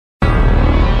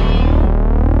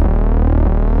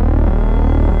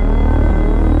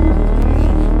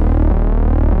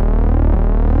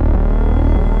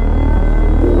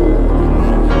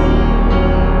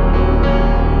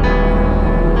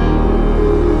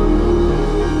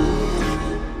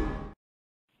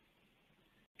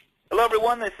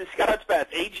everyone. This is Scott Hudspeth,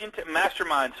 Agent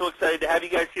Mastermind. So excited to have you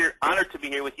guys here. Honored to be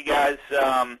here with you guys.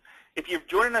 If you're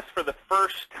joining us for the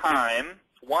first time,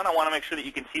 one, I want to make sure that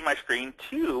you can see my screen.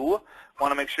 Two, I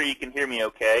want to make sure you can hear me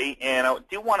okay. And I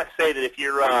do want to say that if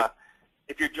you're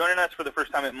joining us for the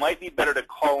first time, it might be better to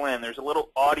call in. There's a little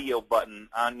audio button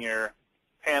on your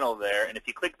panel there, and if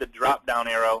you click the drop-down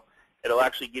arrow, it'll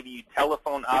actually give you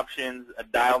telephone options, a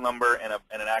dial number, and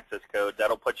an access code.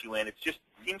 That'll put you in. It just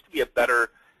seems to be a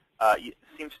better,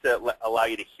 seems to allow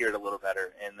you to hear it a little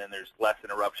better, and then there's less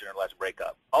interruption or less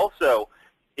breakup. Also,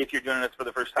 if you're joining us for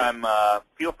the first time,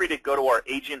 feel free to go to our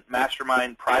Agent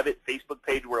Mastermind private Facebook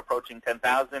page. We're approaching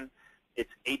 10,000.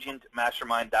 It's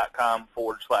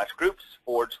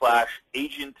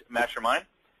agentmastermind.com/groups/Agent Mastermind.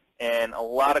 And a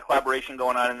lot of collaboration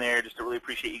going on in there. Just to really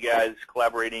appreciate you guys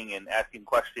collaborating and asking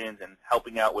questions and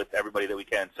helping out with everybody that we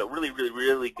can. So really, really,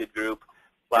 really good group,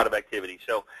 a lot of activity.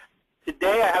 So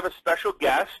today I have a special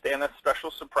guest and a special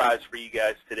surprise for you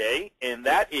guys today, and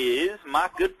that is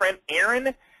my good friend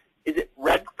Aaron. Is it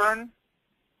Redfern?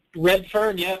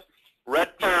 Redfern, yep.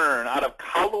 Redfern out of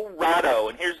Colorado.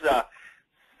 And here's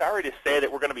sorry to say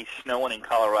that we're going to be snowing in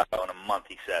Colorado in a month,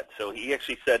 he said. So he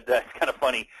actually said that's kind of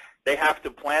funny. They have to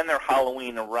plan their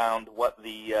Halloween around what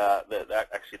the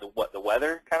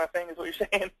weather kind of thing is what you're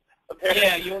saying? Okay.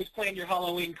 Yeah, you always plan your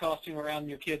Halloween costume around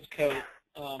your kid's coat,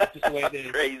 just the way it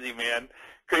is. Crazy, man.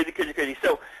 Crazy, crazy, crazy.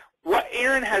 So what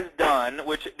Aaron has done,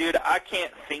 which, dude, I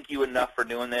can't thank you enough for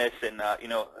doing this, and, you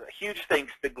know, huge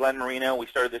thanks to Glenn Marino. We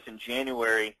started this in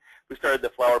January. We started the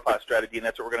flower pot strategy, and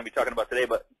that's what we're going to be talking about today.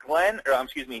 But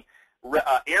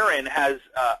Aaron has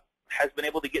been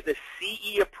able to get this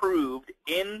CE approved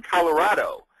in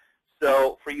Colorado.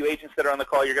 So for you agents that are on the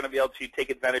call, you're going to be able to take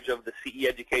advantage of the CE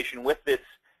education with this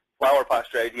flower pot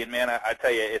strategy. And, man, I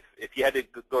tell you, if you had to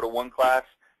go to one class,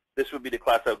 this would be the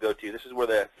class I would go to. This is where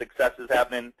the success is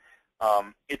happening.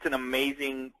 It's an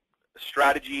amazing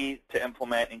strategy to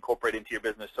implement, incorporate into your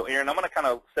business. So, Aaron, I'm going to kind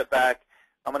of step back.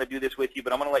 I'm going to do this with you,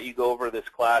 but I'm going to let you go over this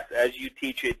class as you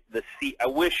teach it.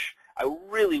 I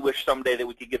really wish someday that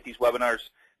we could get these webinars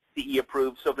CE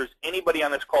approved. So if there's anybody on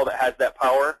this call that has that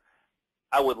power,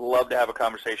 I would love to have a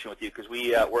conversation with you, because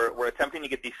we're attempting to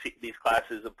get these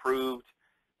classes approved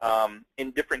in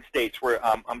different states.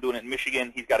 I'm doing it in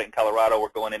Michigan. He's got it in Colorado. We're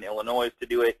going in Illinois to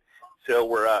do it.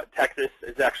 So Texas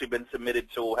has actually been submitted,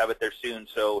 so we'll have it there soon.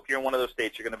 So if you're in one of those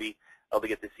states, you're going to be able to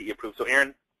get the CE approved. So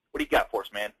Aaron, what do you got for us,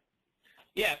 man?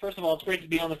 Yeah, first of all, it's great to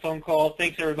be on the phone call.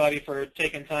 Thanks, everybody, for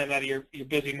taking time out of your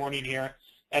busy morning here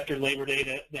after Labor Day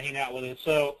to hang out with us.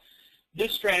 So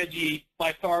this strategy,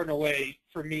 by far and away,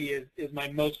 for me, is my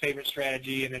most favorite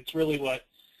strategy, and it's really what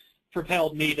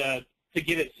propelled me to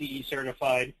get it CE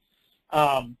certified.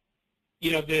 You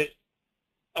know,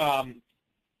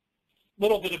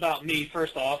 little bit about me,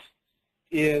 first off,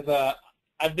 is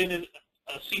I've been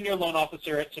a senior loan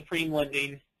officer at Supreme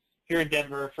Lending here in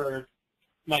Denver for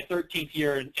my 13th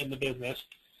year in the business.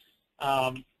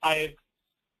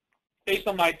 Based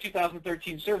on my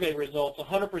 2013 survey results,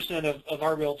 100% of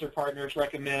our realtor partners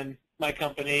recommend my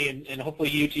company, and hopefully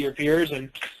you to your peers, and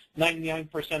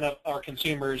 99% of our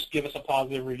consumers give us a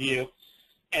positive review.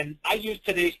 And I use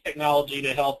today's technology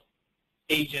to help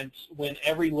agents win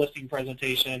every listing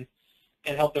presentation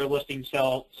and help their listings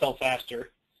sell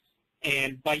faster.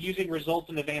 And by using results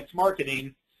in advanced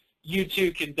marketing, you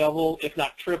too can double, if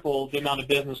not triple, the amount of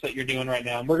business that you're doing right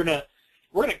now. And we're gonna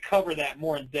cover that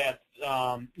more in depth. You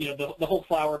know, the whole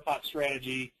flower pot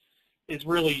strategy is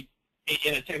really,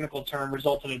 in a technical term,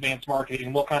 results in advanced marketing.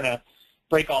 And we'll kind of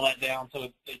break all that down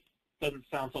so it doesn't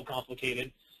sound so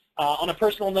complicated. On a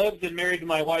personal note, I've been married to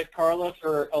my wife Carla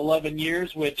for 11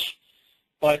 years, which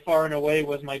by far and away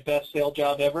was my best sales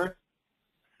job ever.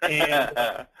 And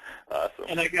awesome.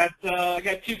 And I got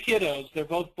two kiddos. They're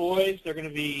both boys. They're going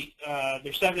to be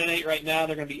they're 7 and 8 right now.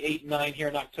 They're going to be 8 and 9 here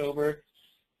in October.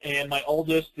 And my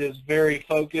oldest is very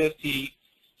focused. He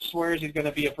swears he's going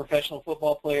to be a professional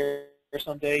football player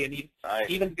someday, and he nice.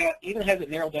 even has it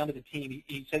narrowed down to the team.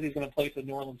 He says he's going to play for the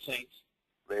New Orleans Saints.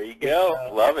 There you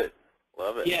go. Love it.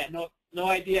 Love it. Yeah. No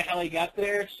idea how he got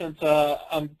there, since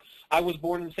I was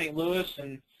born in St. Louis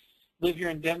and live here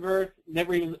in Denver. I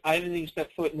didn't even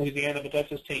step foot in Louisiana, but that's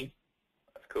his team.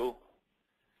 That's cool.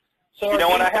 So you know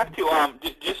what, I have to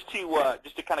just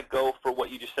to kind of go for what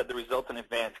you just said, the results in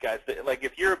advance, guys. Like,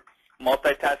 if you're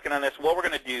multitasking on this, what we're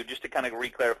going to do, just to kind of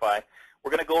re-clarify, we're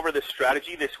going to go over this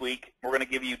strategy this week. We're going to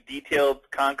give you detailed,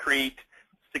 concrete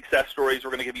success stories.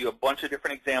 We're going to give you a bunch of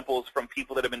different examples from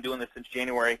people that have been doing this since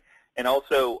January, and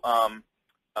also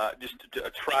just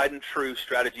a tried and true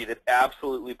strategy that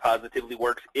absolutely positively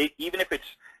works. Even if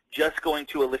it's just going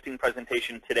to a listing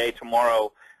presentation today,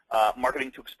 tomorrow,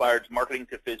 marketing to expireds, marketing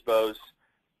to FSBOs,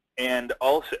 and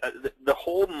also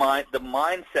the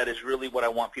mindset is really what I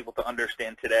want people to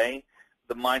understand today.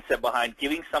 The mindset behind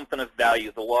giving something of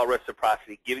value, the law of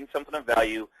reciprocity, giving something of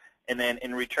value, and then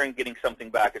in return getting something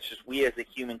back. It's just we as a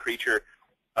human creature,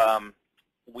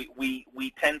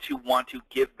 we tend to want to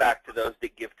give back to those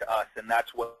that give to us, and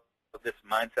that's what this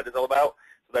mindset is all about.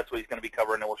 So that's what he's going to be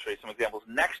covering, and we'll show you some examples.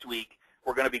 Next week,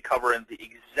 we're going to be covering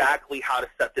exactly how to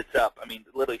set this up. I mean,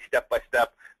 literally step by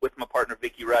step with my partner,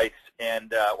 Vicki Rice,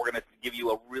 and we're going to give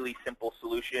you a really simple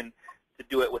solution to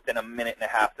do it within a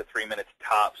 1.5 to 3 minutes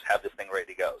tops, have this thing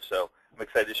ready to go. So I'm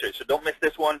excited to show you. So don't miss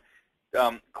this one.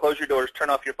 Close your doors, turn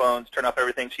off your phones, turn off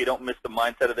everything so you don't miss the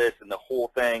mindset of this and the whole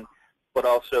thing, but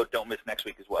also don't miss next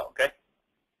week as well, okay?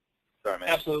 Sorry, man.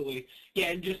 Absolutely. Yeah,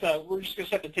 and just we're just going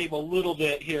to set the table a little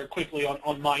bit here quickly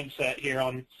on mindset here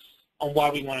on why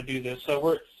we want to do this. So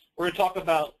we're going to talk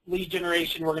about lead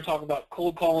generation. We're going to talk about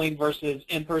cold calling versus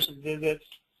in-person visits.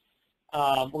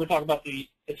 We're going to talk about the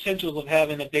essentials of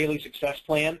having a daily success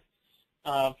plan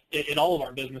in all of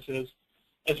our businesses,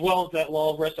 as well as that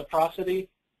law of reciprocity,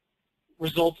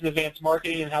 results in advanced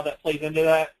marketing and how that plays into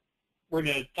that. We're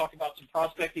going to talk about some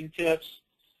prospecting tips,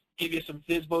 give you some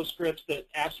FSBO scripts that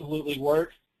absolutely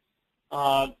work.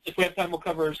 If we have time, we'll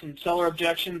cover some seller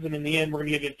objections, and in the end, we're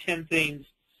going to give you 10 things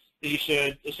that you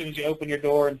should, as soon as you open your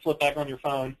door and flip back on your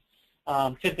phone,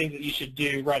 10 things that you should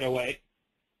do right away.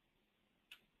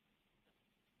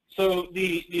 So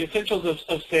the essentials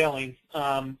of selling.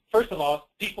 First of all,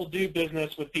 people do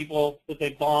business with people that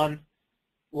they bond,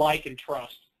 like, and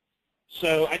trust.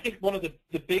 So I think one of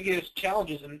the biggest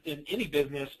challenges in any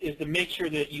business is to make sure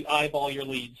that you eyeball your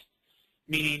leads,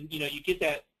 meaning, you know, you get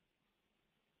that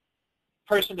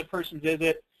person-to-person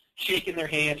visit, shaking their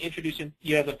hand, introducing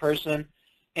you as a person,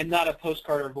 and not a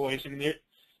postcard or voice. I mean,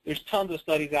 there's tons of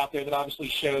studies out there that obviously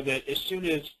show that as soon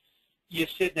as you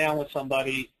sit down with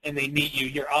somebody and they meet you,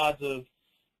 your odds of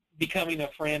becoming a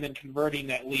friend and converting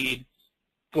that lead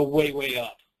go way, way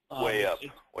up. Way up,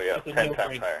 10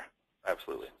 times higher.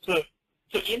 Absolutely. So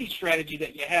any strategy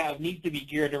that you have needs to be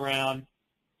geared around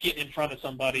getting in front of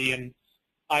somebody and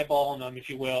eyeballing them, if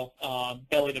you will,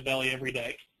 belly to belly every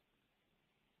day.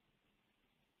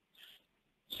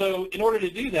 So in order to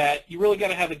do that, you really got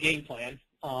to have a game plan.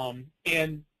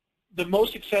 And the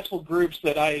most successful groups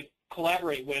that I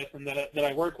collaborate with and that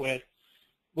I work with,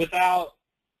 without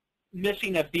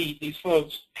missing a beat, these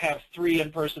folks have 3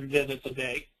 in-person visits a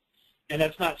day. And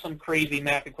that's not some crazy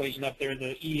math equation up there.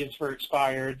 The E is for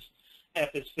expireds, F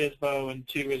is FSBO, and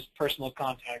 2 is personal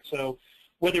contact. So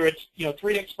whether it's 3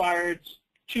 expireds,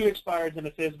 2 expireds and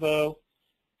a FSBO,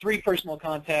 3 personal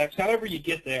contacts, however you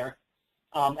get there,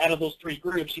 out of those 3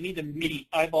 groups, you need to meet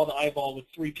eyeball to eyeball with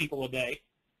 3 people a day.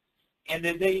 And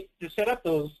then to set up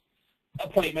those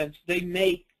appointments, they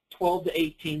make 12 to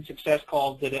 18 success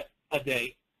calls a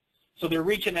day. So they're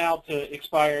reaching out to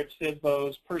expireds,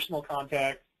 FSBOs, personal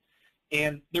contacts,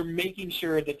 and they're making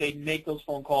sure that they make those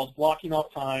phone calls, blocking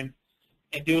off time,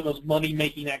 and doing those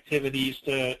money-making activities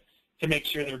to make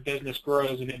sure their business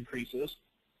grows and increases.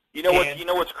 You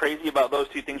know what's crazy about those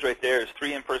 2 things right there is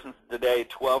 3 in-persons a day,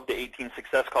 12 to 18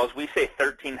 success calls. We say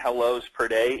 13 hellos per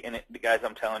day, and guys,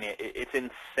 I'm telling you, it's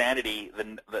insanity.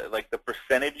 The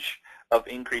percentage of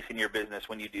increase in your business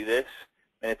when you do this,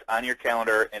 and it's on your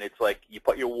calendar, and it's like you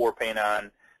put your war paint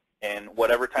on, and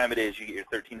whatever time it is, you get your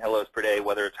 13 hellos per day,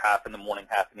 whether it's half in the morning,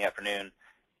 half in the afternoon.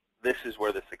 This is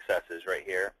where the success is right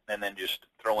here. And then just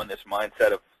throw in this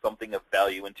mindset of something of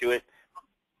value into it,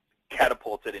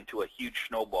 catapults it into a huge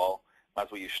snowball. Might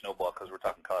as well use snowball because we're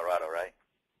talking Colorado, right?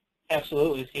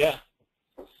 Absolutely, yeah.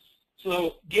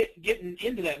 So getting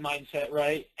into that mindset,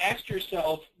 right, ask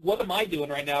yourself, what am I doing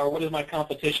right now, or what is my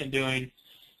competition doing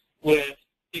with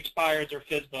expireds or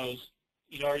FSBOs?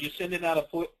 Are you sending out a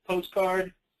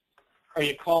postcard? Are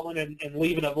you calling and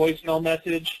leaving a voicemail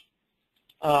message?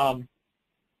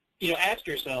 Ask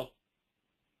yourself,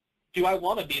 do I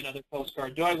want to be another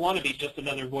postcard? Do I want to be just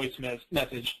another voice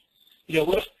message?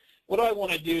 What do I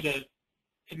want to do to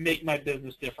make my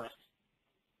business different?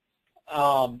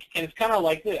 And it's kind of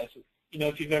like this.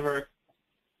 If you've ever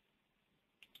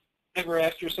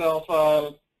asked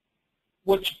yourself,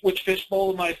 which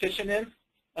fishbowl am I fishing in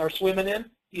or swimming in?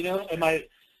 Am I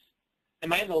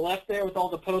in the left there with all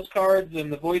the postcards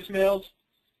and the voicemails?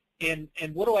 And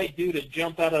what do I do to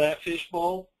jump out of that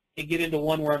fishbowl and get into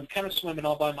one where I'm kind of swimming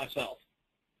all by myself?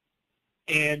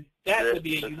 And that would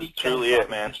be a unique truly it,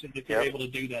 man. If you're able to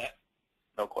do that.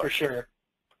 No question. For sure.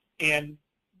 And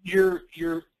your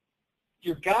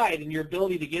guide and your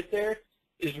ability to get there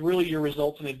is really your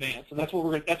results in advance. And that's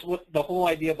what the whole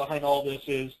idea behind all this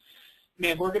is,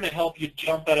 man, we're going to help you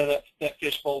jump out of that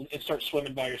fishbowl and start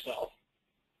swimming by yourself.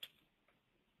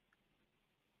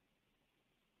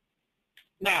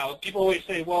 Now, people always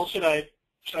say, well, should I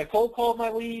cold call my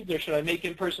leads or should I make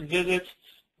in-person visits?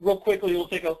 Real quickly, we'll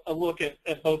take a look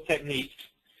at both techniques.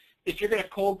 If you're going to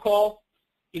cold call,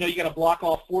 you got to block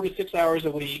off 4 to 6 hours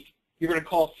a week. You're going to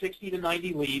call 60 to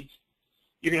 90 leads.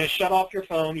 You're going to shut off your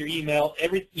phone, your email,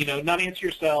 not answer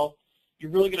your cell. You're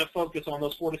really going to focus on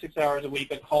those 4 to 6 hours a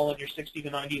week and calling your 60 to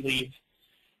 90 leads.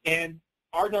 And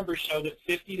our numbers show that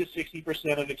 50 to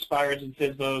 60% of expireds and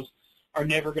FSBOs are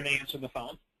never going to answer the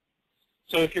phone.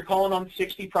 So if you're calling on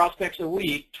 60 prospects a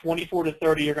week, 24 to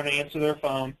 30 are going to answer their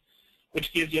phone,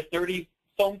 which gives you 30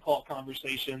 phone call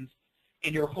conversations,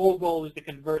 and your whole goal is to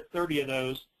convert 30 of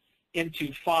those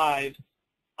into 5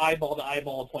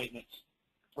 eyeball-to-eyeball appointments,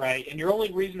 right? And your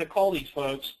only reason to call these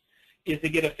folks is to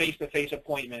get a face-to-face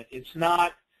appointment. It's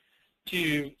not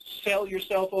to sell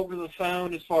yourself over the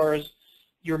phone as far as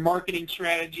your marketing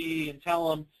strategy and tell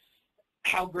them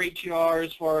how great you are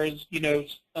as far as,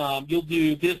 you'll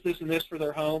do this, this, and this for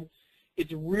their home.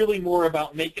 It's really more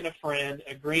about making a friend,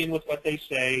 agreeing with what they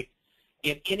say,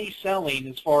 and any selling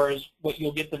as far as what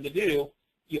you'll get them to do,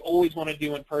 you always want to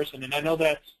do in person. And I know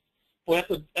that's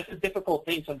a difficult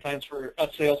thing sometimes for us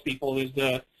salespeople, is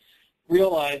to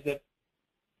realize that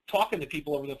talking to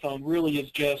people over the phone really is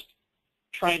just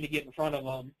trying to get in front of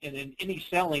them, and then any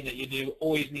selling that you do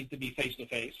always needs to be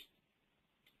face-to-face.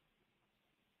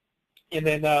 And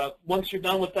then once you're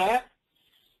done with that,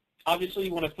 obviously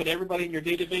you want to put everybody in your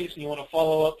database, and you want to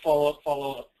follow up, follow up,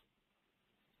 follow up.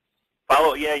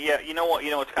 Yeah. You know what?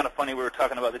 It's kind of funny. We were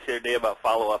talking about this the other day about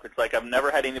follow-up. It's like I've never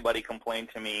had anybody complain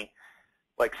to me,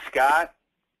 like, Scott,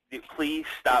 please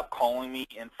stop calling me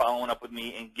and following up with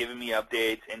me and giving me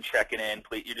updates and checking in.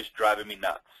 Please, you're just driving me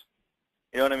nuts.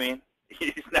 You know what I mean?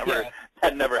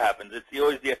 That never happens. It's you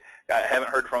always. I haven't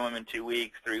heard from him in 2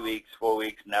 weeks, 3 weeks, 4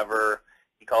 weeks. Never.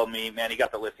 He called me, man. He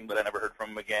got the listing, but I never heard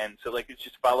from him again. So like, it's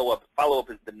just follow up. Follow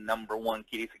up is the #1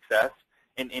 key to success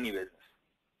in any business.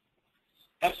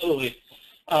 Absolutely.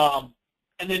 And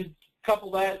then couple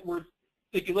that,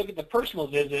 if you look at the personal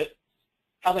visit,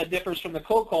 how that differs from the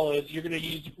cold call is you're going to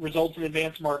use results in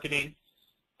advanced marketing.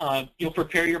 You'll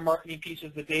prepare your marketing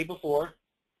pieces the day before.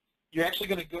 You're actually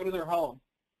going to go to their home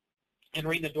and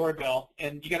ring the doorbell,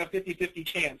 and you got a 50-50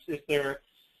 chance if they're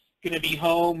going to be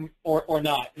home or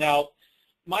not. Now,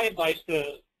 my advice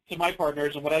to my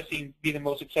partners and what I've seen be the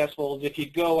most successful is if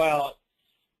you go out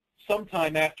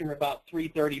sometime after about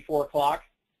 3:30, 4 o'clock,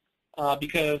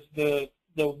 because the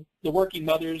working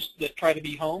mothers that try to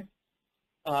be home,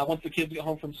 once the kids get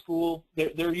home from school,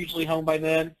 they're usually home by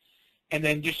then, and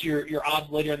then just your odds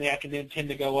later in the afternoon tend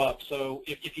to go up. So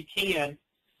if you can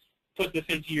put this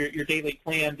into your daily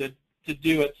plan to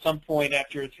do at some point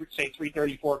after, say,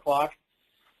 3:30, 4 o'clock,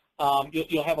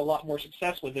 you'll have a lot more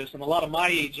success with this. And a lot of my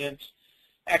agents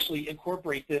actually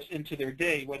incorporate this into their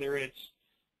day, whether it's,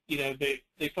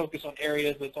 they focus on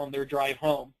areas that's on their drive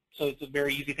home, so it's a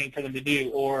very easy thing for them to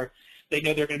do, or they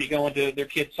know they're going to be going to their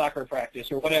kid's soccer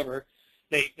practice or whatever.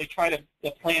 They try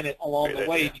to plan it along the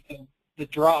way because the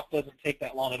drop doesn't take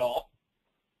that long at all.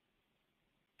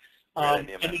 And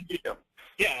then,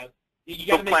 you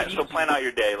got to make it easy. So plan out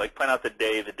your day. Like, plan out the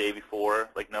day before.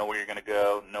 Like, know where you're going to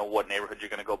go, know what neighborhood you're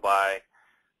going to go by.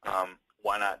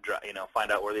 Why not,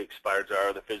 find out where the expireds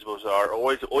are, the FSBOs are.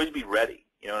 Always be ready.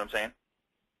 You know what I'm saying?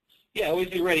 Yeah, always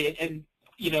be ready. And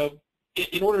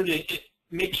in order to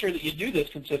make sure that you do this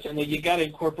consistently, you got to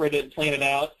incorporate it and plan it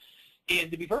out.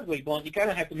 And to be perfectly blunt, you kind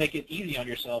of have to make it easy on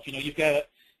yourself. You've got to,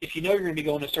 if you know you're going to be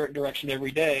going a certain direction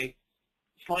every day,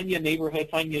 find you a neighborhood,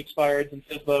 find you expireds and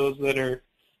FSBOs that are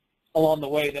along the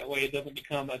way. That way it doesn't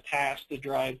become a task to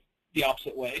drive the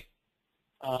opposite way.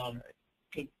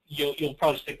 You'll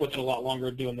probably stick with it a lot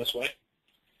longer doing this way.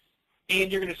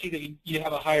 And you're going to see that you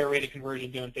have a higher rate of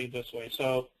conversion doing things this way.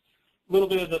 So a little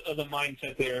bit of the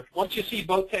mindset there. Once you see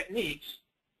both techniques,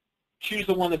 choose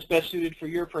the one that's best suited for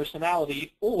your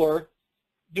personality, or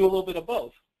do a little bit of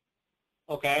both.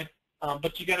 Okay,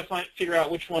 but you got to figure out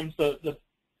which one's the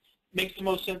makes the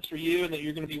most sense for you, and that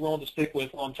you're going to be willing to stick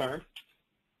with long term.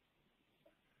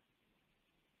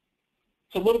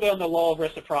 So a little bit on the law of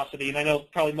reciprocity, and I know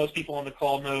probably most people on the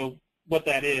call know what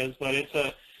that is, but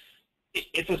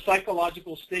it's a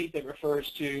psychological state that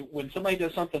refers to when somebody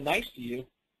does something nice to you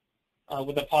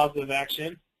with a positive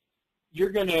action, you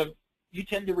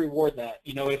tend to reward that.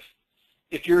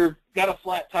 If you're got a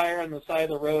flat tire on the side of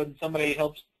the road and somebody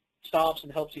stops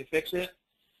and helps you fix it,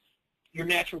 your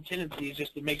natural tendency is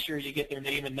just to make sure you get their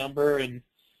name and number and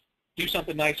do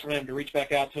something nice for them, to reach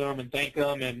back out to them and thank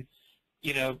them, and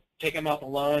take them out to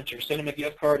lunch or send them a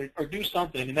gift card or do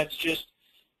something. And that's just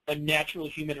a natural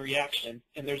human reaction,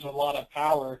 and there's a lot of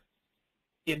power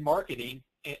in marketing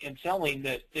and selling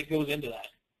that goes into that.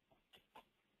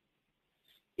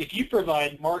 If you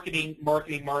provide marketing,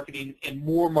 and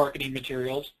more marketing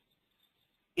materials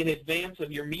in advance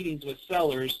of your meetings with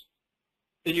sellers,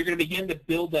 then you're going to begin to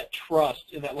build that trust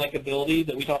and that likability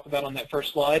that we talked about on that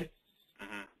first slide.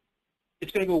 Mm-hmm.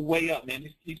 It's going to go way up, man.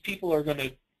 These people are going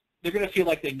to feel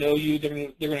like they know you.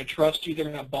 They're going to trust you. They're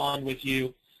going to bond with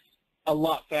you a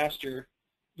lot faster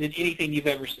than anything you've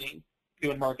ever seen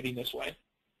doing marketing this way.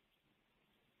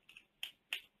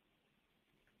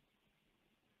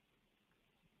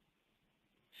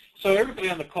 So everybody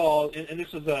on the call, and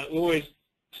this is always,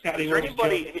 Scotty. Is there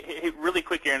anybody, really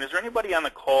quick, Aaron, is there anybody on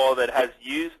the call that has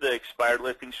used the expired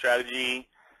listing strategy?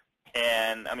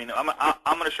 And I mean, I'm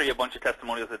going to show you a bunch of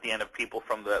testimonials at the end of people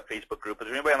from the Facebook group. Is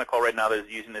there anybody on the call right now that is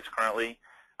using this currently?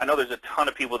 I know there's a ton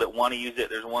of people that want to use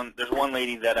it. There's one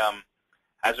lady that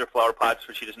has her flower pots,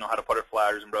 but she doesn't know how to put her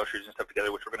flyers and brochures and stuff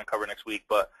together, which we're going to cover next week.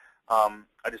 But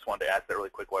I just wanted to ask that really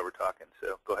quick while we're talking.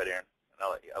 So go ahead, Aaron. And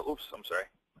I'll let you. Oops, I'm sorry.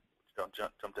 Don't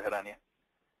jump ahead on you.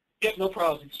 Yep, no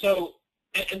problem. So,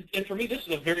 and for me, this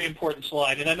is a very important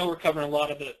slide, and I know we're covering a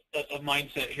lot of the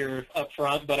mindset here up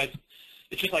front, but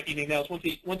it's just like anything else.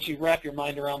 Once you wrap your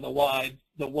mind around the why,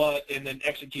 the what, and then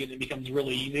execute, it becomes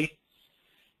really easy.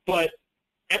 But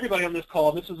everybody on this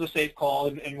call, this is a safe call,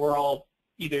 and we're all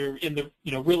either in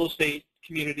the real estate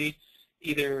community,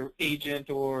 either agent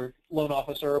or loan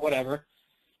officer or whatever.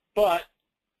 But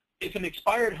if an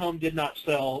expired home did not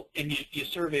sell, and you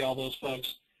survey all those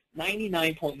folks,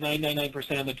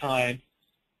 99.999% of the time,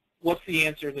 what's the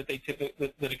answer that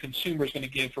that a consumer is going to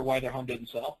give for why their home didn't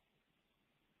sell?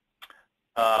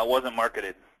 It wasn't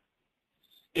marketed.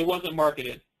 It wasn't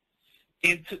marketed.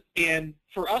 And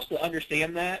for us to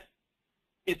understand that,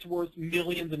 it's worth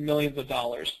millions and millions of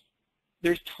dollars.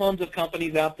 There's tons of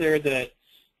companies out there that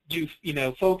do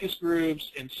focus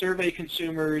groups and survey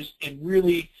consumers and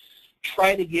really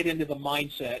try to get into the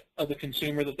mindset of the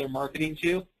consumer that they're marketing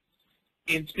to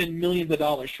and spend millions of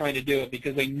dollars trying to do it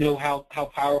because they know how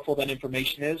powerful that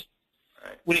information is.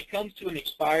 Right. When it comes to an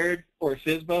expired or a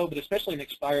FSBO, but especially an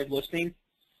expired listing,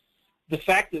 the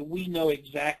fact that we know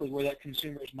exactly where that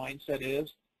consumer's mindset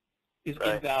is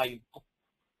right. invaluable.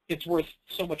 It's worth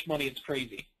so much money, it's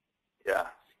crazy. Yeah.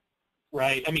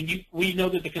 Right? I mean, we know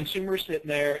that the consumer's sitting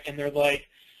there and they're like,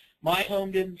 my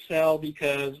home didn't sell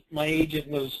because my agent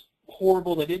was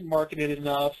horrible, they didn't market it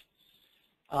enough.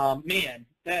 Man,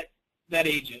 that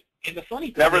agent. And the funny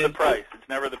thing never is, the price. It's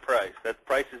never the price. That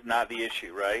price is not the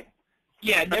issue, right?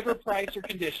 Yeah, never price or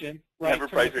condition, right? Never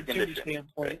From price a or consumer condition.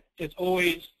 standpoint, Right. It's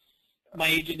always my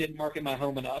agent didn't market my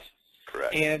home enough.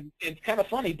 Correct. And it's kind of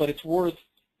funny, but it's worth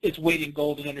its weight in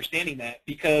gold in understanding that,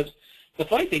 because the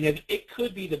funny thing is it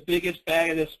could be the biggest,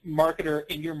 baddest marketer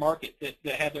in your market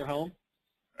that had their home.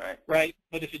 Right?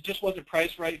 But if it just wasn't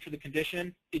priced right for the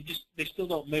condition, they still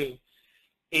don't move.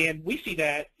 And we see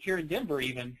that here in Denver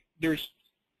even. There's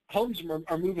homes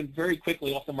are moving very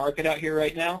quickly off the market out here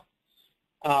right now,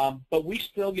 but we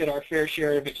still get our fair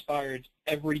share of expireds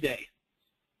every day,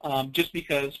 just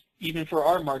because even for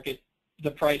our market,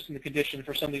 the price and the condition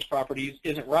for some of these properties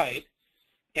isn't right,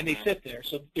 and they sit there.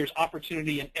 So there's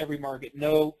opportunity in every market.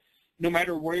 No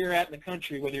matter where you're at in the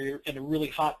country, whether you're in a really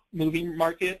hot moving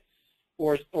market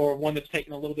or one that's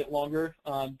taking a little bit longer,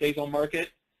 days on market,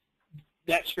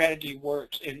 that strategy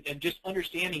works. And just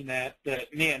understanding that,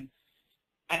 man,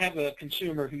 I have a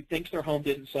consumer who thinks their home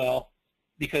didn't sell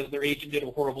because their agent did a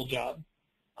horrible job.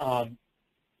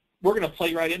 We're going to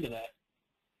play right into that.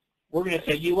 We're going to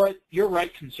say, you know what, you're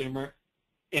right, consumer,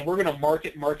 and we're going to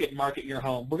market your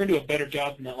home. We're going to do a better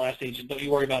job than that last agent. Don't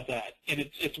you worry about that. And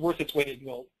it's worth its weight in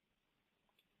gold.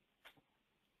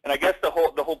 And I guess the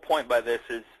whole point by this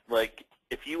is, like,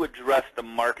 if you address the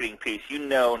marketing piece,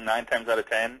 9 times out of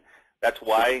 10, that's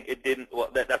why it didn't. Well,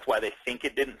 that's why they think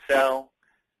it didn't sell.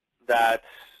 That's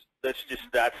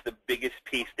the biggest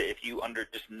piece that if you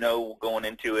just know going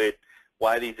into it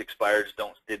why these expireds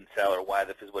didn't sell or why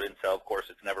the FSBO didn't sell. Of course,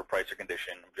 it's never price or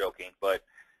condition. I'm joking, but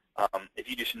if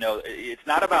you just know, it's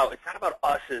not about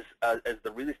us as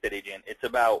the real estate agent. It's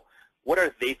about what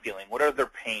are they feeling, what are their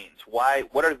pains,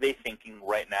 what are they thinking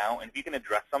right now, and if you can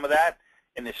address some of that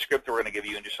in this script that we're going to give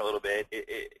you in just a little bit,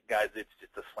 guys, it's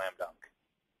just a slam dunk.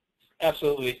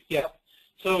 Absolutely, yeah.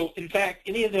 So, in fact,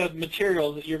 any of the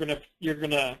materials that you're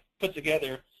gonna put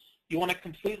together, you want to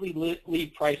completely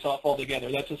leave price off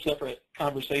altogether. That's a separate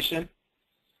conversation.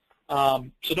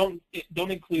 So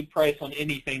don't include price on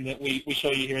anything that we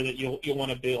show you here that you'll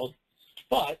want to build.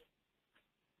 But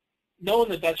knowing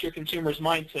that that's your consumer's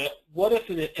mindset, what if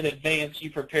in advance you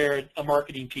prepared a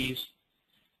marketing piece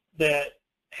that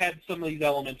had some of these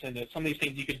elements in it, some of these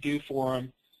things you could do for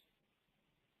them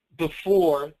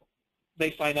before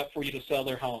they sign up for you to sell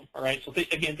their home. All right. So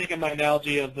again, think of my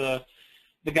analogy of the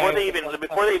guy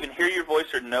before they even hear your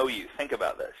voice or know you. Think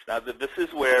about this. Now, this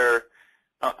is where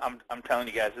I'm telling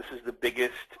you guys, this is the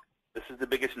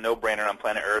biggest no-brainer on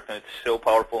planet Earth, and it's so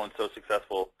powerful and so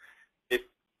successful.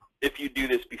 If you do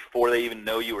this before they even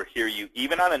know you or hear you,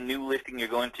 even on a new listing you're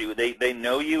going to, they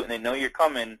know you and they know you're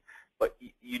coming, but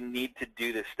you need to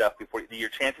do this stuff before. Your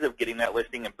chances of getting that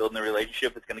listing and building a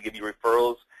relationship that's going to give you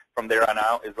referrals from there on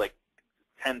out is like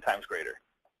 10 times greater.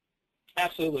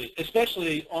 Absolutely,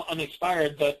 especially on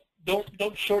expired, but don't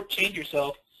shortchange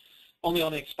yourself only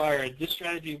on expired. This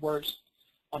strategy works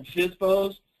on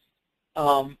FSBOs.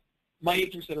 My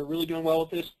agents that are really doing well with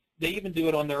this, they even do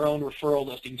it on their own referral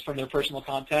listings from their personal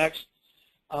contacts.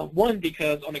 One,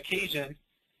 because on occasion,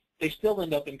 they still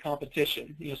end up in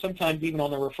competition. You know, sometimes even on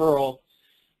the referral,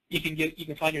 you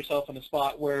can find yourself in a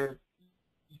spot where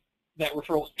that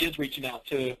referral is reaching out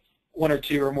to one or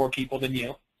two or more people than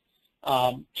you.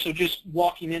 So just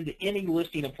walking into any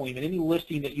listing appointment, any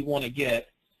listing that you want to get,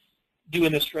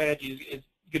 doing this strategy is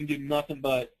going to do nothing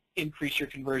but increase your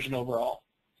conversion overall.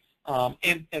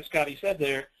 And as Scotty said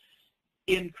there,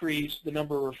 increase the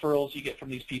number of referrals you get from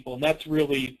these people. And that's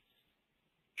really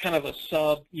kind of a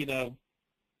sub,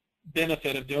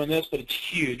 benefit of doing this, but it's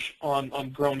huge on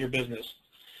growing your business.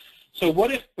 So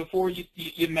what if before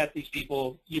you met these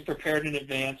people, you prepared in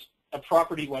advance a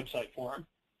property website for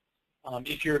them?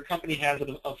 If your company has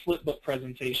a flipbook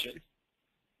presentation,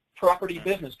 property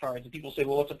business cards, and people say,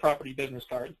 well, what's a property business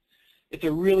card? It's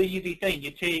a really easy thing.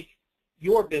 You take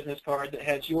your business card that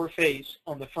has your face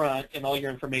on the front and all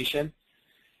your information,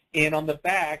 and on the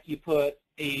back you put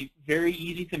a very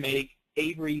easy to make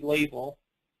Avery label,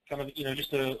 kind of,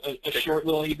 just a short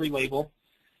little Avery label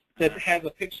that has a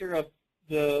picture of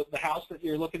the house that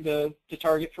you're looking to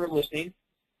target for a listing,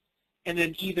 and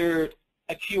then either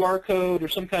a QR code or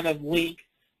some kind of link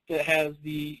that has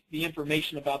the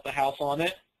information about the house on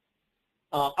it.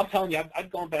 I'm telling you, I've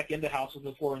gone back into houses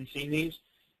before and seen these.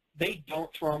 They don't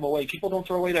throw them away. People don't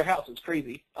throw away their house. It's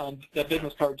crazy. That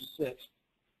business card just sits.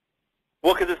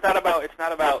 Well, because it's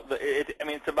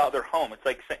about their home. It's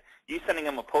like you sending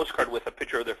them a postcard with a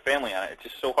picture of their family on it. It's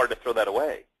just so hard to throw that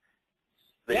away.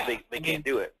 They can't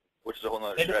do it, which is a whole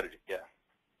other strategy. Yeah.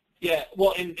 Yeah.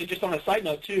 Well, and just on a side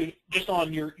note too, just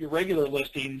on your regular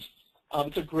listings,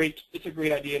 it's a great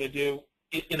idea to do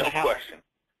in the house.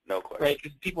 No question. Right,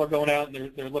 because people are going out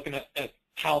and they're looking at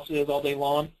houses all day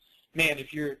long. Man,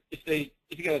 if you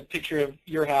got a picture of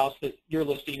your house that you're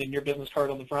listing and your business card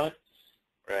on the front,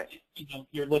 right,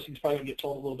 your listing's probably going to get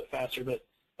told a little bit faster, but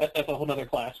that's a whole other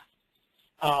class.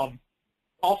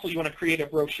 Also, you want to create a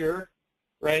brochure,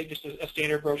 right? Just a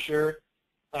standard brochure.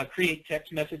 Create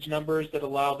text message numbers that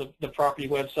allow the property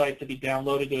website to be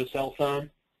downloaded to a cell phone.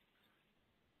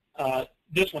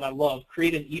 This one I love.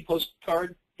 Create an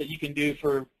e-postcard that you can do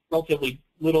for relatively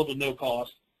little to no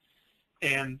cost.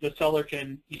 And the seller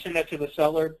you send that to the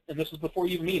seller, and this is before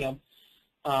you meet them,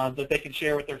 that they can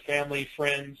share with their family,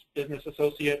 friends, business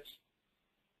associates.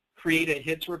 Create a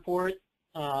hits report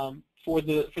for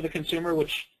the consumer,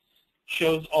 which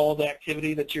shows all the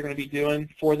activity that you're going to be doing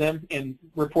for them and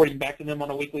reporting back to them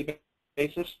on a weekly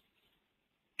basis.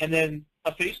 And then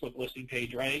a Facebook listing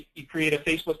page, right? You create a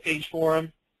Facebook page for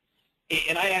them.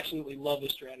 And I absolutely love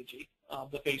this strategy,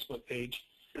 the Facebook page.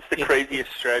 It's the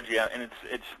craziest strategy, and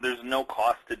there's no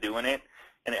cost to doing it,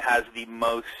 and it has the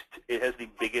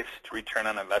biggest return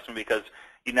on investment because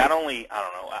you not only,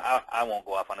 I won't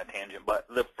go off on a tangent, but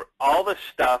for all the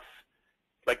stuff,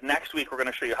 like next week we're going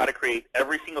to show you how to create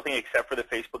every single thing except for the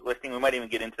Facebook listing. We might even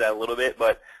get into that a little bit,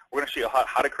 but we're going to show you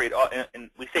how to create, and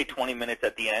we say 20 minutes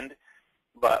at the end,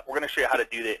 but we're going to show you how to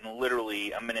do that in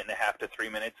literally 1.5 minutes to 3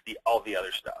 minutes, all the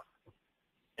other stuff.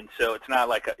 And so it's not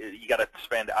like you got to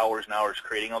spend hours and hours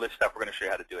creating all this stuff. We're going to show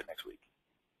you how to do it next week.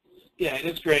 Yeah,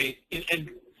 it's great.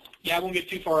 And I won't get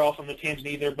too far off on the tangent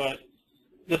either, but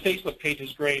the Facebook page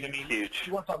is great. I mean, huge.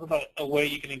 You want to talk about a way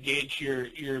you can engage your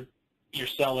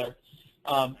seller.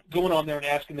 Going on there and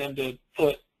asking them to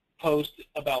post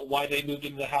about why they moved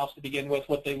into the house to begin with,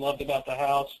 what they loved about the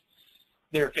house,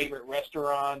 their favorite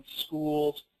restaurants,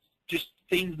 schools, just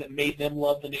things that made them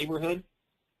love the neighborhood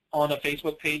on a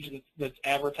Facebook page that's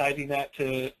advertising that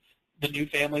to the new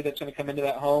family that's going to come into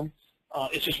that home.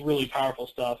 It's just really powerful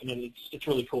stuff, and it's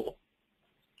really cool.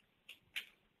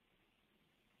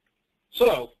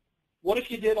 So what if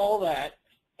you did all that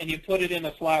and you put it in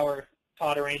a flower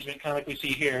pot arrangement, kind of like we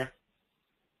see here,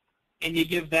 and you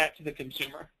give that to the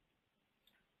consumer?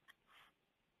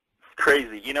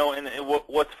 crazy. You know, and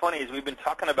what's funny is we've been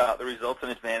talking about the results in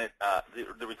advance,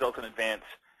 the results in advance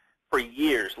for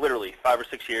years, literally 5 or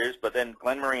 6 years. But then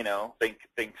Glenn Marino,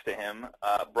 thanks to him,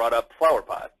 brought up flower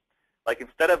pot. Like,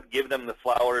 instead of give them the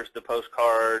flowers, the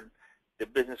postcard, the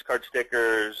business card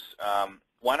stickers,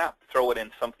 why not throw it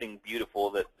in something beautiful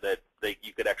that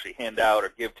you could actually hand out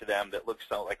or give to them that looks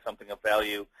like something of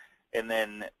value, and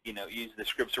then, you know, use the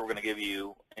scripts that we're going to give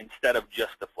you instead of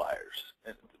just the flyers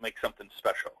and make something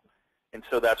special. And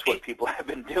so that's what people have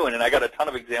been doing. And I got a ton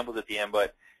of examples at the end,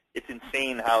 but it's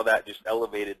insane how that just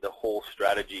elevated the whole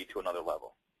strategy to another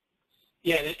level.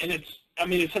 Yeah, and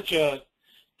it's such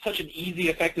an easy,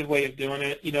 effective way of doing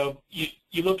it. You know,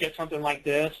 you look at something like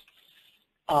this,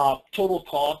 total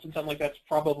cost and something like that's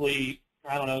probably,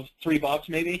 I don't know, $3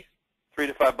 maybe. $3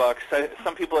 to $5.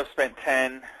 Some people have spent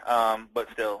 10, but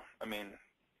still, I mean,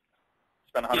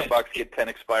 spend $100, get 10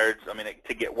 expireds. I mean,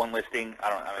 to get one listing, I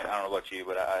don't know about you,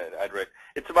 but I'd read.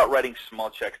 It's about writing small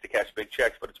checks to cash big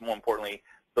checks, but it's more importantly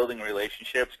building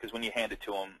relationships, because when you hand it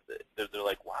to them, they're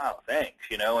like, wow, thanks,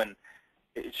 you know, and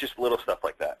it's just little stuff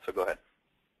like that. So go ahead.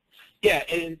 Yeah,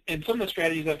 and some of the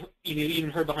strategies I've even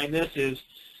heard behind this is,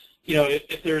 you know,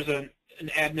 if there's an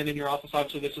admin in your office,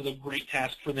 obviously this is a great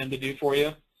task for them to do for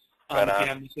you. If you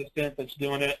have an assistant that's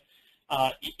doing it.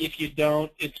 If you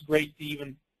don't, it's great to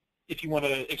even, if you want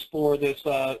to explore this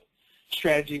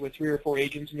strategy with 3 or 4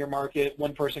 agents in your market,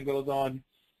 one person goes on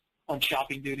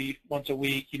shopping duty once a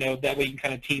week, you know, that way you can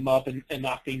kind of team up and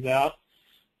knock things out.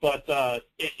 But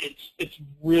it's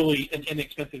really an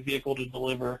inexpensive vehicle to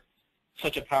deliver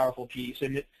such a powerful piece.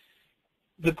 And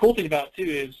the cool thing about it, too,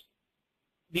 is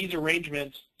these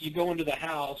arrangements, you go into the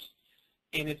house,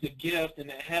 and it's a gift, and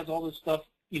it has all this stuff,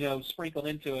 you know, sprinkled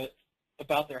into it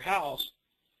about their house.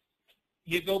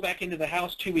 You go back into the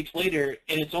house 2 weeks later,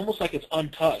 and it's almost like it's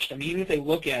untouched. I mean, even if they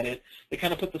look at it, they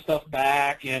kind of put the stuff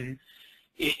back, and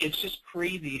it's just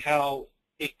crazy how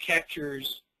it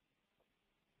captures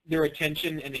their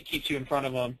attention, and it keeps you in front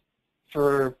of them.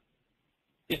 For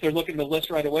if they're looking to list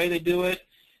right away, they do it.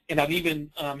 And I've even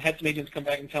had some agents come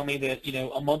back and tell me that, you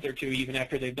know, a month or two even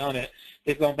after they've done it,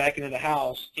 they've gone back into the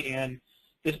house, and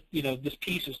this, you know, this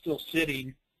piece is still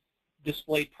sitting,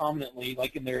 displayed prominently,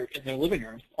 like in their living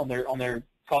room, on their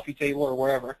coffee table or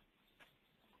wherever.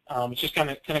 It's just kind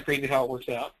of crazy how it works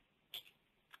out.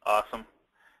 Awesome.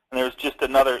 And there's just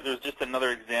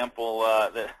another example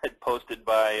that posted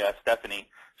by Stephanie.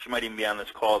 She might even be on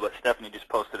this call, but Stephanie just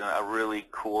posted a really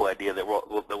cool idea that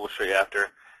we'll show you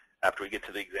after we get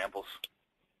to the examples.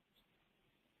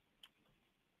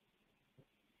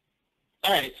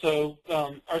 All right, so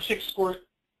our 6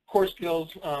 core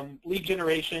skills, lead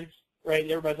generation, right?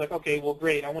 Everybody's like, okay, well,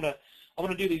 great. I want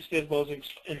to do these FSBOs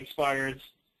and expireds.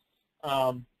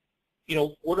 You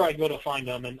know, where do I go to find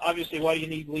them? And obviously, why do you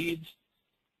need leads?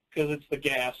 Because it's the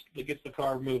gas that gets the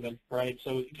car moving, right?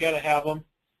 So you got to have them.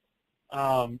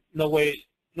 No way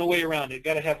around it. You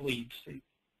got to have leads. And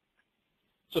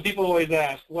so people always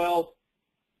ask, well,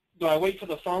 do I wait for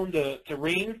the phone to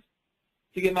ring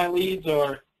to get my leads,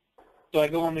 or do I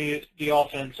go on the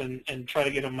offense and try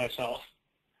to get them myself?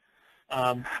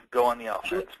 Go on the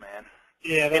offense, man.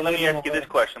 Yeah. Hey, let me ask you this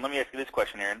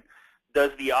question, Aaron.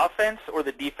 Does the offense or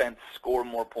the defense score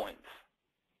more points?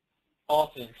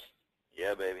 Offense.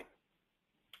 Yeah, baby.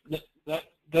 That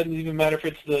doesn't even matter if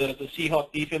it's the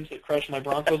Seahawks defense that crushed my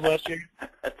Broncos last year.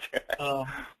 That's right.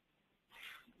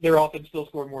 Their offense still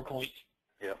scored more points.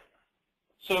 Yeah.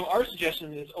 So our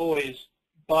suggestion is always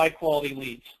buy quality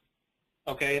leads.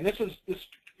 Okay, and this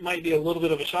might be a little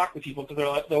bit of a shock to people, because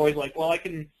they're always like, well, I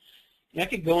can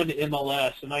go into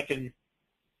MLS and I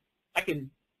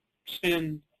can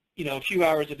spend, you know, a few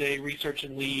hours a day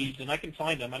researching leads, and I can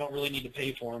find them. I don't really need to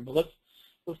pay for them. But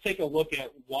let's take a look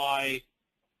at why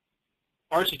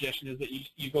our suggestion is that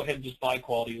you go ahead and just buy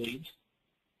quality leads.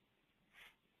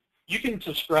 You can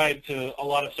subscribe to a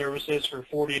lot of services for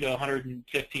 $40 to $115,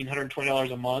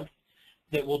 $120 a month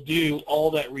that will do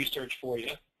all that research for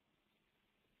you.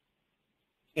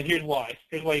 And here's why.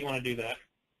 Here's why you want to do that.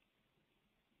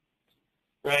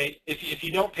 Right? If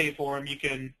you don't pay for them, you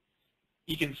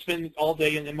can spend all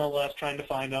day in MLS trying to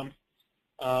find them,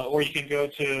 or you can go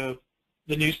to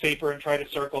the newspaper and try to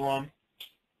circle them.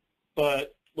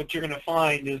 But what you're going to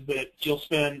find is that you'll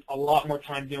spend a lot more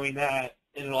time doing that,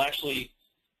 and it'll actually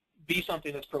be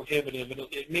something that's prohibitive.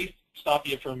 It may stop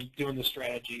you from doing the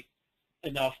strategy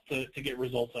enough to get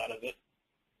results out of it.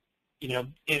 You know,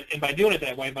 and by doing it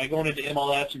that way, by going into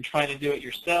MLS and trying to do it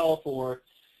yourself, or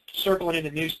circling in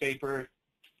the newspaper,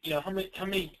 you know, how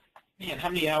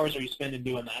many hours are you spending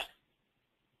doing that?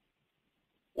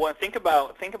 Well, and think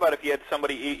about if you had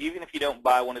somebody, even if you don't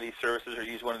buy one of these services or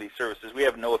use one of these services, we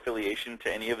have no affiliation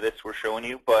to any of this we're showing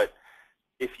you, but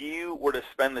if you were to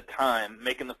spend the time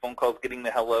making the phone calls, getting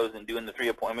the hellos, and doing the 3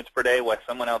 appointments per day while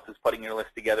someone else is putting your list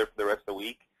together for the rest of the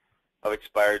week of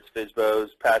expireds, FSBOs,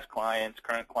 past clients,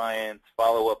 current clients,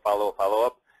 follow-up,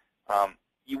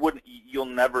 you'll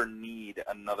never need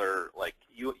another,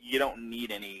 you don't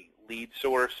need any lead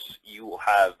source. You will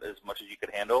have as much as you could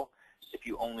handle if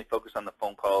you only focus on the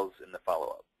phone calls and the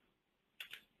follow-up.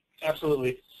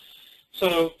 Absolutely.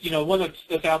 So, one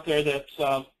that's out there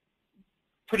that's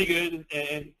pretty good,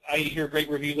 and I hear great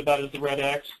reviews about it, is the Red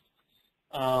X.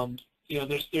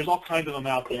 There's all kinds of them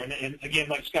out there, and again,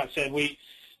 like Scott said, we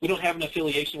don't have an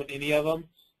affiliation with any of them,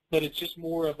 but it's just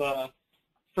more of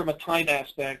from a time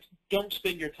aspect. Don't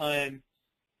spend your time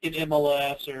in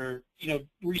MLS or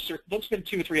research. Don't spend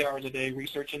 2 or 3 hours a day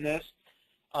researching this.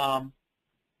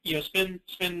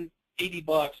 Spend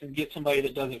 $80 and get somebody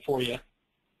that does it for you.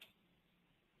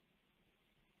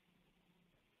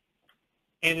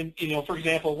 And for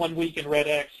example, 1 week in Red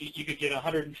X, you could get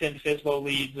 110 FSBO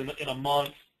leads in a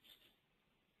month.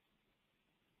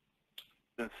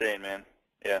 It's insane, man.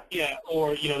 Yeah. Yeah,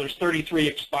 or there's 33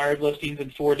 expired listings in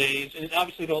 4 days, and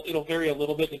obviously it'll vary a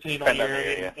little bit depending on the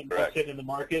area and what's hitting in the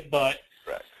market. But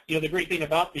the great thing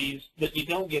about these that you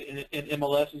don't get in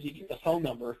MLS is you get the phone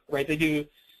number, right? They do,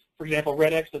 for example,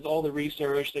 Red X does all the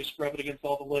research. They scrub it against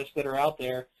all the lists that are out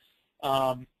there,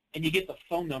 and you get the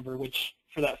phone number, which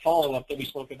for that follow-up that we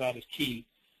spoke about is key.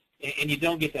 And you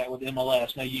don't get that with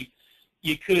MLS. Now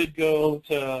you could go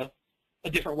to a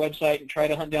different website and try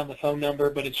to hunt down the phone number,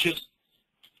 but it's just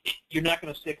you're not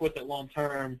going to stick with it long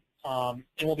term.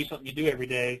 It won't be something you do every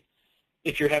day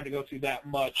if you're having to go through that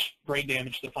much brain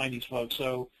damage to find these folks.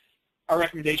 So our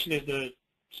recommendation is to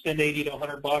spend $80 to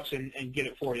 $100 and get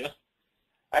it for you.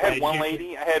 I had one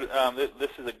lady.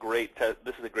 This is a great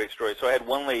story. So I had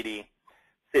one lady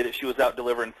say that she was out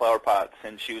delivering flower pots,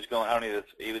 and she was going, I don't know,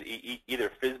 it was either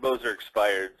FSBOs or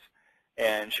expireds.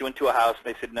 And she went to a house,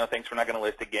 and they said, no, thanks, we're not going to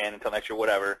list again until next year,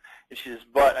 whatever. And she says,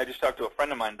 but I just talked to a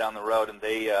friend of mine down the road, and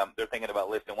they're thinking about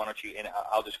listing. Why don't you, and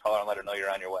I'll just call her and let her know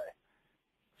you're on your way.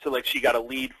 So, she got a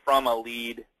lead from a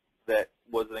lead that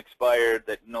was an expired,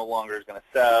 that no longer is going to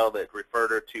sell, that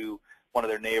referred her to one of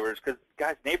their neighbors. Because,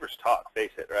 guys, neighbors talk,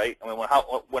 face it, right? I mean,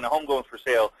 when a home goes for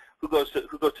sale, who goes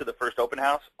to the first open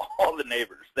house? All the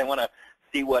neighbors. They want to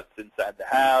see what's inside the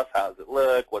house, how does it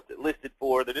look, what's it listed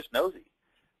for. They're just nosy.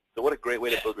 So what a great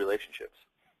way to build relationships.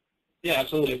 Yeah,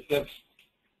 absolutely.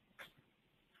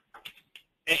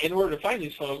 In order to find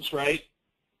these folks, right,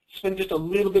 spend just a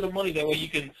little bit of money. That way you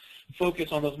can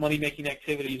focus on those money-making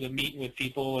activities of meeting with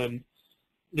people and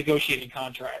negotiating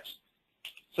contracts.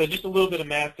 So just a little bit of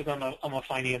math, because I'm a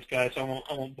finance guy, so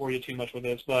I won't bore you too much with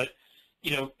this. But,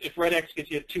 if Red X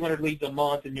gets you 200 leads a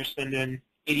month and you're spending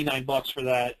 $89 for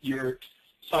that, you're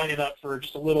signing up for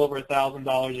just a little over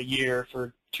 $1,000 a year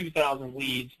for 2,000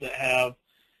 leads that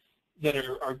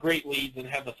are great leads and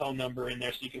have the phone number in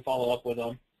there so you can follow up with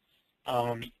them.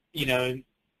 One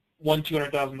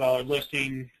 $200,000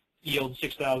 listing yields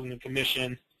 $6,000 in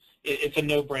commission. It's a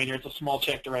no-brainer. It's a small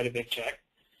check to write a big check.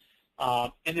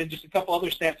 And then just a couple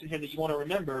other stats in here that you want to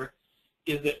remember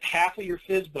is that half of your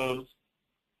FSBOs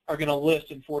are going to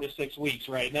list in 4 to 6 weeks,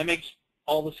 right? And that makes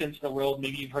all the sense in the world.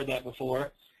 Maybe you've heard that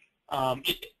before.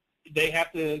 They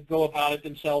have to go about it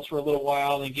themselves for a little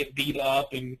while and get beat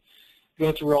up and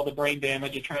go through all the brain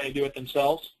damage of trying to do it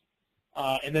themselves.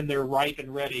 And then they're ripe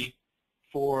and ready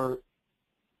for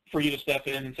you to step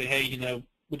in and say, hey,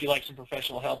 would you like some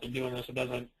professional help in doing this? It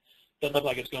doesn't look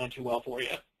like it's going too well for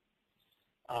you.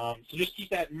 So just keep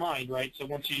that in mind, right? So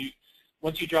once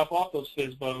you drop off those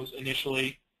FSBOs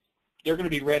initially, they're going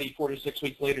to be ready 4 to 6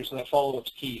 weeks later, so that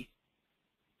follow-up's key.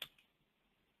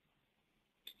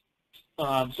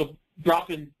 So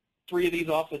dropping 3 of these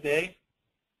off a day,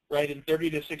 right, in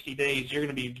 30 to 60 days, you're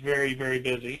going to be very, very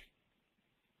busy.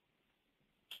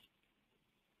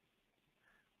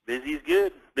 Busy is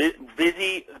good.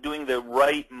 Busy doing the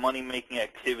right money-making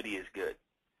activity is good.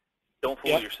 Don't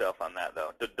fool yourself on that,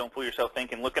 though. Don't fool yourself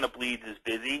thinking looking up leads is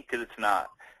busy, because it's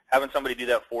not. Having somebody do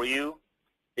that for you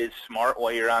is smart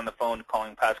while you're on the phone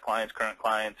calling past clients, current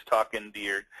clients, talking to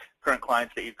your current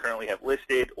clients that you currently have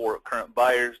listed or current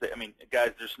buyers.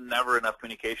 Guys, there's never enough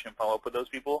communication and follow-up with those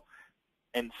people.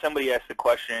 And somebody asked the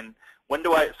question, once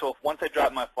I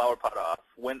drop my flower pot off,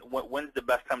 when's the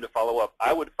best time to follow up?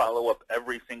 I would follow up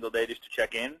every single day just to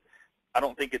check in. I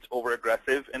don't think it's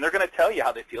over-aggressive. And they're going to tell you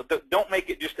how they feel. Don't make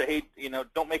it just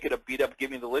don't make it a beat-up,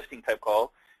 give me the listing type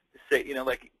call. Say,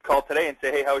 call today and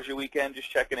say, hey, how was your weekend? Just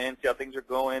checking in, see how things are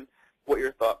going, what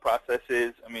your thought process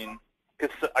is.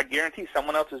 Because I guarantee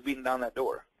someone else is beating down that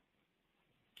door.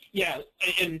 Yeah,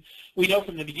 and we know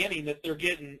from the beginning that they're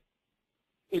getting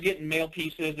mail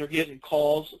pieces, they're getting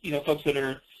calls, folks that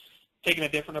are taking a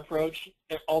different approach.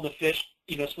 All the fish,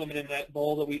 swimming in that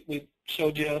bowl that we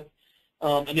showed you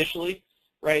initially,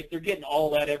 right? They're getting all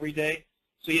that every day.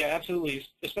 So yeah, absolutely,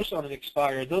 especially on an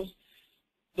expired, those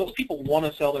people want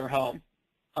to sell their home,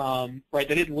 right?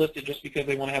 They didn't list it just because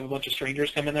they want to have a bunch of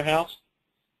strangers come in their house.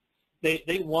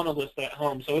 They want to list that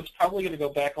home, so it's probably going to go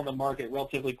back on the market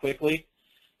relatively quickly.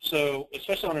 So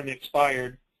especially on an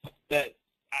expired, that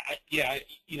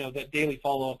daily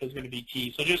follow-up is going to be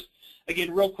key. So just,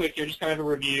 again, real quick here, just kind of a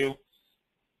review,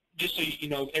 just so you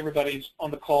know everybody's on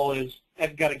the call has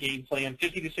got a game plan.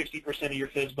 50 to 60% of your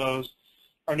FSBOs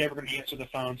are never going to answer the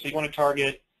phone. So you want to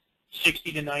target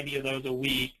 60 to 90 of those a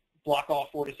week, block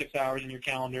off 4 to 6 hours in your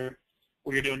calendar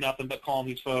where you're doing nothing but calling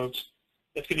these folks.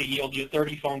 That's going to yield you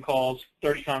 30 phone calls,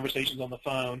 30 conversations on the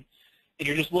phone, and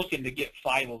you're just looking to get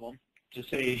 5 of them to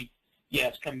say,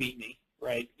 yes, come meet me,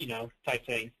 right, type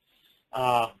thing.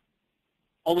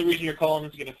 Only reason you're calling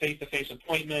is to get a face-to-face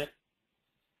appointment,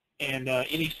 and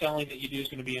any selling that you do is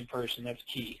going to be in person. That's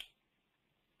key.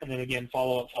 And then, again,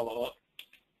 follow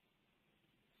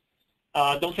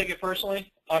up. Don't take it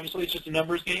personally. Obviously, it's just a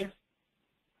numbers game.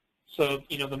 So,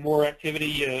 the more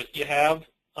activity you have,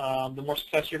 the more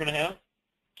success you're going to have.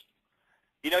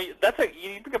 You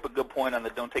bring up a good point on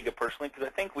the don't take it personally, because I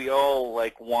think we all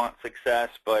want success,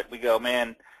 but we go,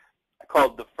 man, I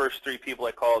called the first 3 people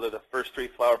I called, or the first 3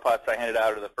 flower pots I handed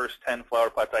out, or the first 10 flower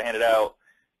pots I handed out,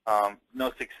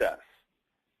 no success.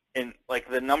 And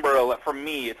the number, for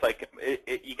me,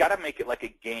 it's you got to make it like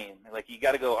a game. You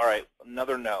got to go, all right,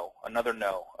 another no, another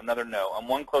no, another no. I'm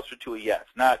one closer to a yes,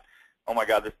 not, oh my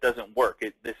God, this doesn't work.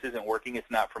 This isn't working.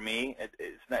 It's not for me.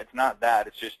 It's not that.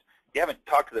 It's just, you haven't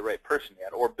talked to the right person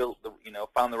yet, or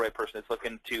found the right person that's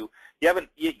looking to. You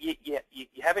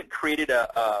haven't created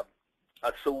a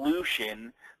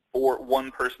solution for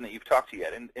one person that you've talked to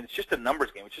yet, and it's just a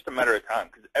numbers game. It's just a matter of time,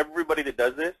 because everybody that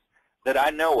does this, that I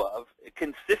know of,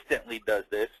 consistently does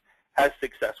this, has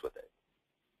success with it.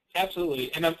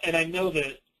 Absolutely, and I know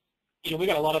that we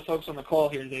got a lot of folks on the call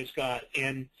here today, Scott,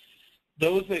 and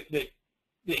those that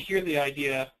hear the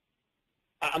idea,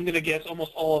 I'm going to guess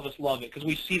almost all of us love it because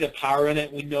we see the power in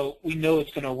it. We know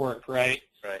it's going to work, right?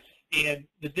 Right. And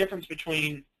the difference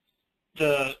between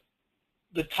the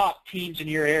top teams in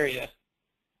your area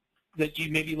that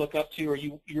you maybe look up to or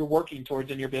you're working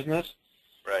towards in your business,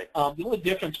 right? The only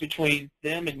difference between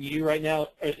them and you right now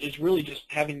is really just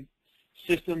having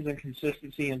systems and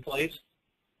consistency in place.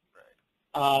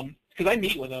 Right. Because I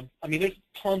meet with them. I mean, there's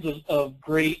tons of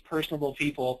great, personable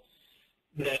people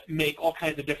that make all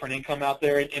kinds of different income out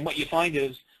there, and what you find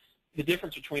is the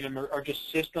difference between them are just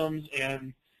systems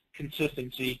and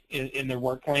consistency in their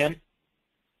work plan.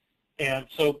 And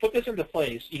so put this into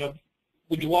place.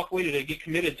 When you walk away today, get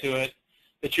committed to it,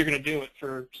 that you're going to do it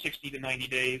for 60 to 90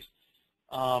 days,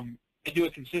 and do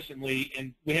it consistently.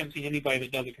 And we haven't seen anybody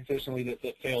that does it consistently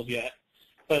that fails yet.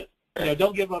 But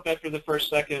don't give up after the first,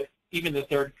 second, even the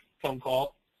third phone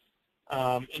call.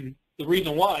 And the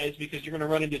reason why is because you're going to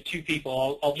run into 2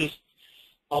 people.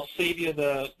 I'll save you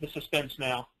the suspense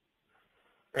now,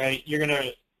 right? There's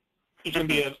going to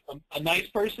be a nice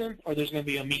person, or there's going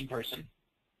to be a mean person.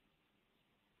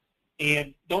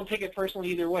 And don't take it personally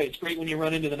either way. It's great when you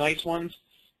run into the nice ones.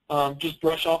 Just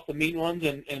brush off the mean ones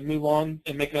and move on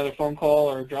and make another phone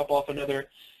call or drop off another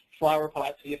flower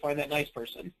pot till you find that nice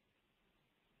person.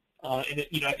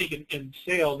 And I think in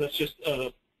sales, that's just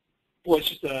it's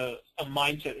just a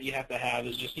mindset that you have to have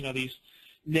is just, these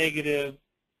negative,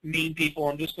 mean people,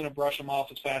 I'm just going to brush them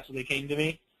off as fast as they came to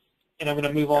me, and I'm going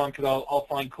to move on because I'll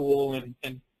find cool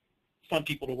and fun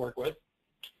people to work with.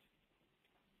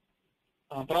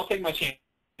 But I'll take my chances,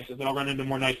 and I'll run into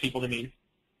more nice people than me.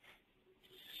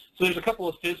 So there's a couple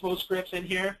of FSBO scripts in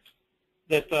here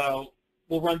that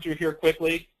we'll run through here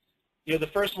quickly. The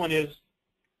first one is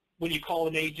when you call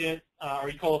an agent, or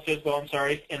you call a FSBO, I'm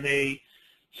sorry, and they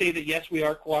say that, yes, we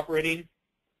are cooperating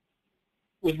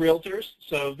with Realtors.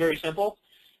 So very simple.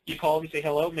 You call them and say,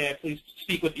 hello, may I please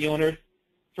speak with the owner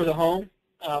for the home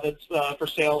that's for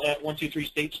sale at 123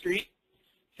 State Street.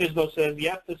 FSBO says,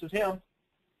 yep, this is him.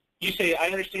 You say, I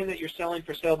understand that you're selling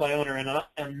for sale by owner, and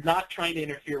I'm not trying to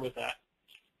interfere with that.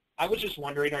 I was just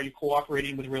wondering, are you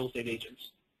cooperating with real estate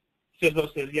agents?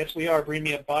 FSBO says, yes, we are. Bring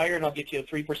me a buyer, and I'll get you a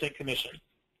 3% commission.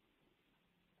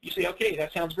 You say, okay,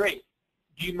 that sounds great.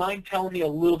 Do you mind telling me a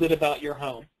little bit about your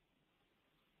home?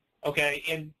 Okay,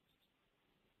 and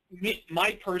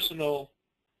my personal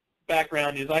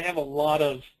background is I have a lot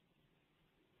of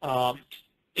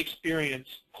experience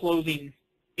closing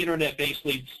internet-based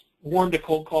leads, warm to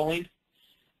cold calling.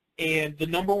 And the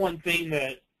number one thing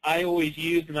that I always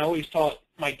use and I always taught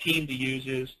my team to use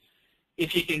is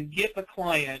if you can get the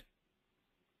client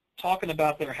talking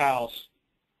about their house,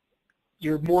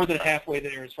 you're more than halfway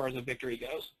there as far as a victory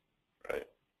goes. Right.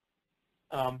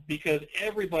 Because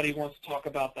everybody wants to talk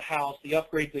about the house, the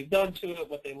upgrades they've done to it,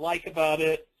 what they like about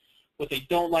it, what they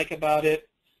don't like about it,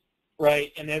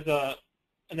 right? And as a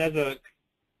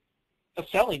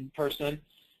selling person,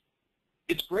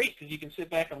 it's great because you can sit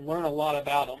back and learn a lot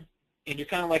about them, and you're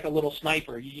kind of like a little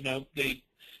sniper. You know, they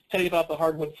tell you about the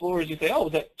hardwood floors. You say, oh,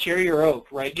 is that cherry or oak,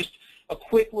 right? Just a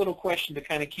quick little question to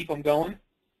kind of keep them going,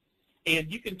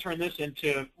 and you can turn this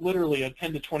into literally a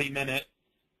 10 to 20 minute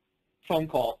phone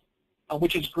call,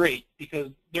 which is great because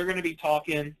they're going to be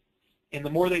talking, and the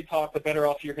more they talk, the better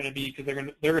off you're going to be because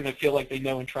they're going to feel like they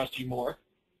know and trust you more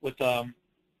with the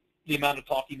amount of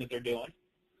talking that they're doing.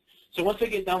 So once they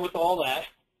get done with all that,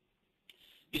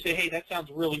 you say, hey, that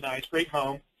sounds really nice, great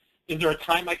home. Is there a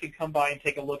time I can come by and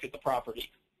take a look at the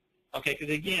property? Okay,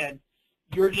 because again,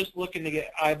 you're just looking to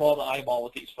get eyeball to eyeball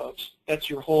with these folks. That's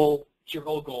your whole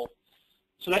goal.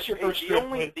 So that's your first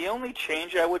script. The only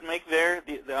change I would make there,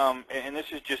 and this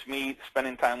is just me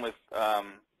spending time with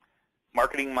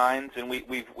marketing minds, and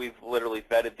we've literally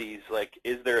vetted these. Like,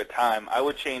 is there a time? I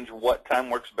would change what time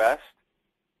works best.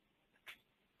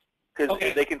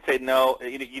 Because they can say no,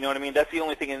 you know what I mean. That's the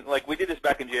only thing. And like we did this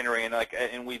back in January,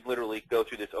 and we literally go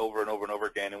through this over and over and over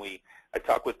again. And I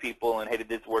talk with people, and hey, did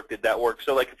this work? Did that work?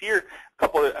 So like if you're a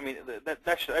couple of, I mean,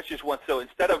 that's just one. So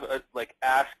instead of like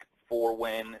ask for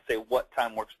when, say what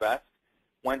time works best,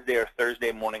 Wednesday or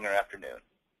Thursday morning or afternoon.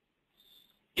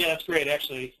 Yeah, that's great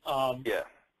actually. Yeah,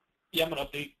 I'm gonna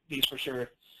update these for sure.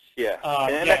 Yeah,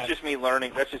 and that's just me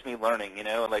learning. That's just me learning, you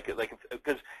know, like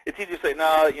because it's easy to say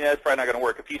no, you know, it's probably not going to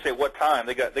work. If you say what time,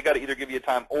 they got to either give you a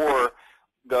time or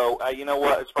go, you know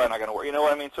what, it's probably not going to work. You know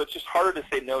what I mean? So it's just harder to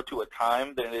say no to a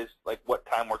time than it is like what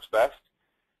time works best.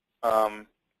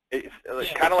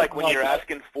 It's kind of like when you're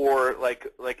asking for like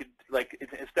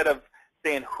instead of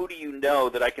saying who do you know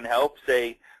that I can help,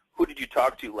 say who did you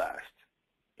talk to last,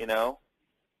 you know.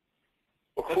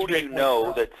 Or who do you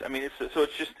know that's, I mean, it's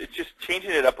just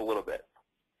changing it up a little bit.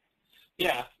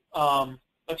 Yeah,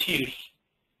 that's huge.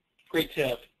 Great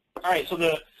tip. All right, so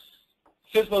the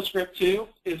FSBO script 2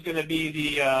 is going to be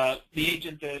the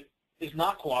agent that is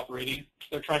not cooperating.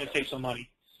 They're trying to save some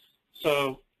money.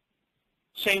 So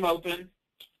same open,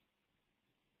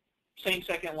 same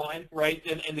second line, right?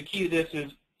 And the key to this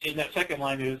is, in that second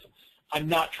line is, I'm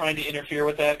not trying to interfere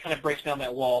with that. It kind of breaks down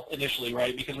that wall initially,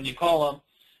 right? Because when you call them,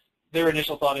 their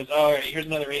initial thought is, all right, here's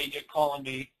another agent calling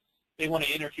me. They want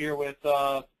to interfere with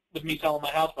me selling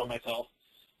my house by myself.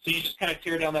 So you just kind of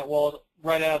tear down that wall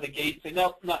right out of the gate and say,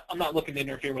 no, I'm not looking to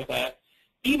interfere with that,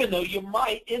 even though you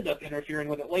might end up interfering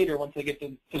with it later once they get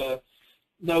to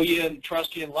know you and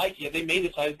trust you and like you. They may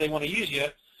decide they want to use you,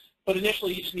 but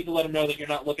initially you just need to let them know that you're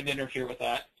not looking to interfere with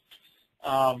that.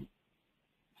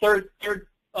 Third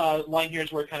line here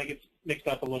is where it kind of gets mixed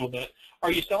up a little bit. Are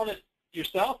you selling it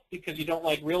yourself because you don't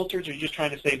like realtors, or you're just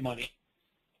trying to save money?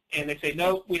 And they say,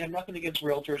 no, we have nothing against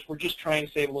realtors. We're just trying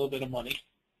to save a little bit of money.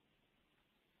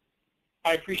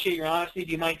 I appreciate your honesty.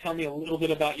 Do you mind telling me a little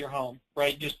bit about your home?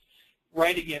 Right? Just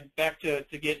right again, back to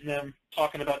getting them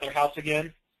talking about their house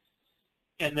again.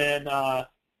 And then after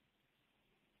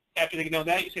they know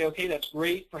that, you say, okay, that's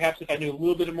great. Perhaps if I knew a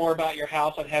little bit more about your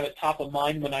house, I'd have it top of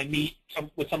mind when I meet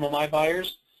with some of my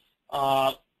buyers.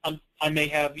 I may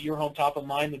have your home top of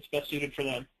mind that's best suited for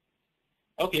them.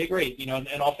 Okay, great, you know,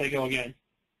 and off they go again.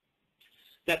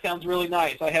 That sounds really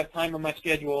nice. I have time on my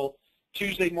schedule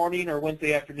Tuesday morning or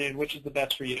Wednesday afternoon. Which is the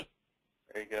best for you?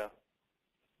 There you go.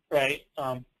 Right,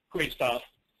 great stuff.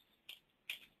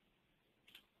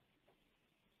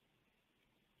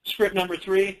 Script number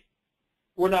 3,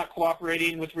 we're not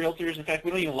cooperating with realtors. In fact, we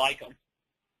don't even like them.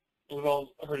 We've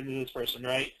all heard of this person,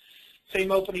 right?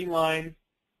 Same opening line,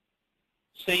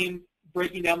 same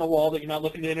breaking down the wall that you're not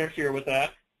looking to interfere with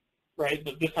that, right?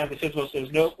 But this time the FSBO says,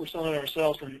 nope, we're selling it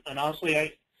ourselves, and honestly,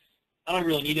 I don't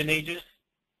really need an agent,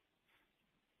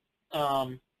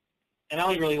 and I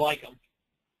don't really like them,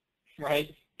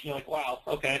 right? You're like, wow,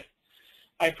 okay.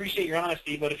 I appreciate your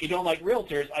honesty, but if you don't like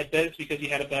realtors, I bet it's because you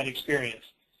had a bad experience,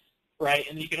 right?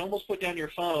 And you can almost put down your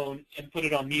phone and put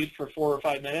it on mute for 4 or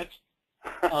 5 minutes,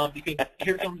 because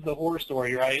here comes the horror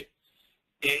story, right?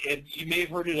 You may have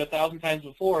heard it 1,000 times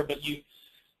before, but you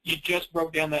just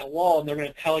broke down that wall, and they're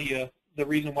going to tell you the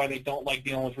reason why they don't like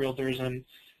dealing with realtors, and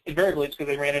invariably it's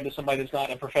because they ran into somebody that's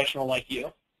not a professional like you.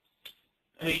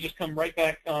 And then you just come right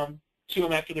back to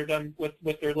them after they're done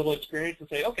with their little experience and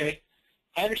say, okay,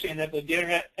 I understand that, but have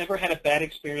you ever had a bad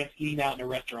experience eating out in a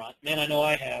restaurant? Man, I know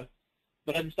I have,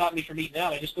 but it doesn't stop me from eating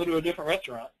out. I just go to a different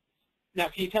restaurant. Now,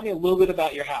 can you tell me a little bit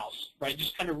about your house, right?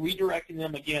 Just kind of redirecting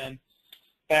them again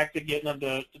back to getting them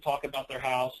to talk about their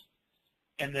house.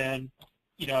 And then,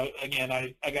 again,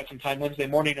 I got some time Wednesday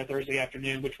morning or Thursday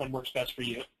afternoon. Which one works best for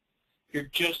you? You're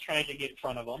just trying to get in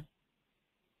front of them.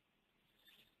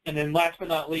 And then last but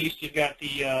not least, you've got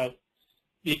the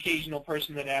occasional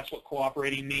person that asks what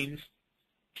cooperating means.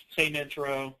 Same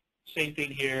intro, same thing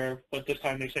here, but this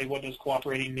time they say, what does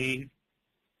cooperating mean?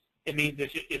 It means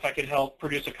if I could help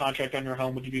produce a contract on your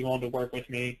home, would you be willing to work with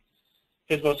me?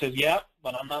 FSBO says, yeah,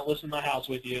 but I'm not listing my house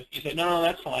with you. You say, no,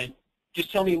 that's fine.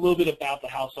 Just tell me a little bit about the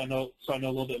house so I know a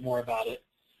little bit more about it.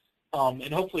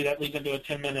 And hopefully that leads into a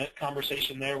 10-minute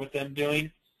conversation there with them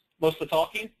doing most of the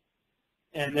talking.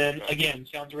 And then, again,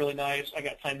 sounds really nice. I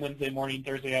got time Wednesday morning,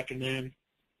 Thursday afternoon.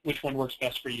 Which one works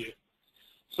best for you?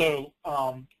 So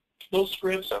those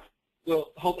scripts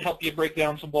will help you break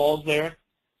down some walls there.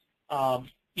 For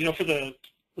the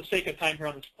sake of time here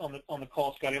on the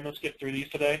call, Scotty, I'm going to skip through these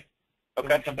today. Okay.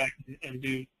 We'll come back and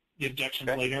do the objections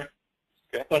later.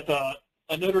 Okay. But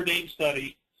a Notre Dame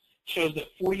study shows that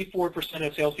 44%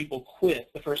 of salespeople quit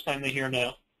the first time they hear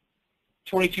no.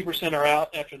 22% are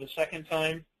out after the second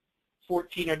time.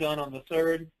 14 are done on the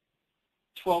third.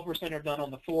 12% are done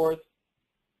on the fourth.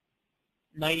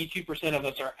 92% of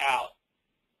us are out.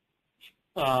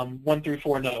 1 through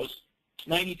 4 no's.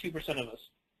 92% of us.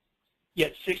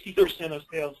 Yet 60% of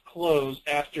sales close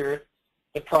after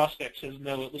the prospect says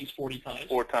no at least 40 times.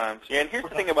 4 times. Yeah, and here's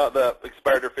the thing about the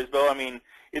expired or FSBO. I mean,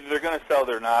 either they're going to sell,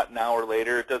 they're not, now or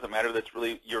later. It doesn't matter. That's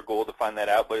really your goal to find that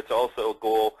out, but it's also a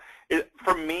goal.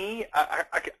 For me, I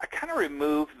kind of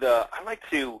remove I like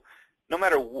to, no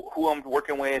matter who I'm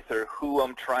working with or who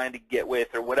I'm trying to get with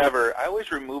or whatever, I always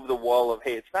remove the wall of,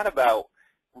 hey, it's not about,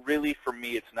 really for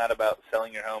me, it's not about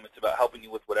selling your home. It's about helping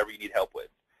you with whatever you need help with.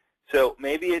 So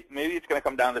maybe it's going to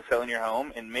come down to selling your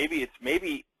home, and maybe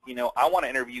I want to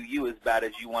interview you as bad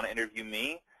as you want to interview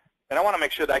me, and I want to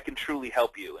make sure that I can truly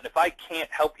help you. And if I can't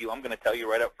help you, I'm going to tell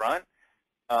you right up front.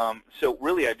 So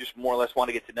really, I just more or less want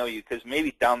to get to know you, because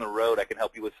maybe down the road I can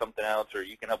help you with something else, or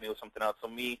you can help me with something else. So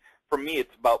for me,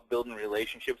 it's about building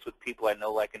relationships with people I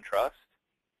know, like, and trust.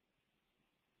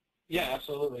 Yeah,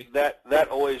 absolutely. That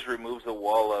always removes the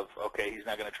wall of, okay, he's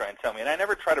not going to try and tell me. And I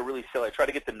never try to really sell. I try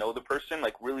to get to know the person,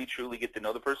 like really, truly get to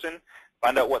know the person,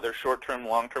 find out what their short-term,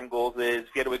 long-term goals is. If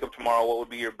you had to wake up tomorrow, what would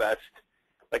be your best?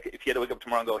 Like, if you had to wake up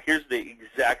tomorrow and go, here's the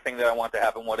exact thing that I want to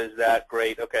happen. What is that?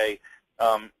 Great. Okay.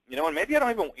 And maybe I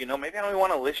don't even, maybe I don't even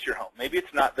want to list your home. Maybe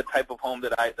it's not the type of home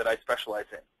that I specialize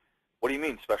in. What do you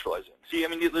mean specialize in? See, I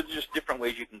mean, there's just different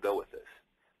ways you can go with this.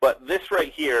 But this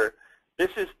right here,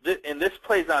 this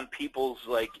plays on people's,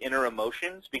 like, inner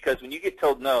emotions, because when you get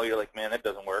told no, you're like, man, that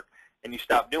doesn't work, and you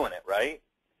stop doing it, right?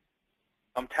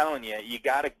 I'm telling you, you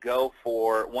got to go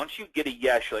for, once you get a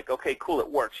yes, you're like, okay, cool, it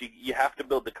works. You have to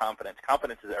build the confidence.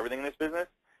 Confidence is everything in this business,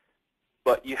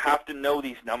 but you have to know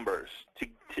these numbers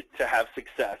to have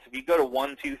success. If you go to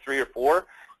 1, 2, 3, or 4,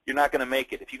 you're not going to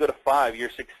make it. If you go to 5,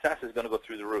 your success is going to go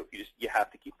through the roof. You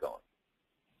have to keep going.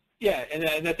 Yeah,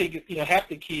 and I think half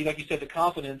the key, like you said, the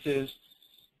confidence is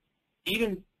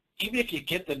even if you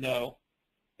get the no,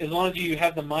 as long as you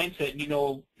have the mindset,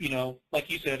 and like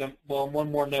you said, well,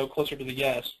 one more no closer to the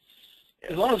yes.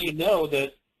 As long as you know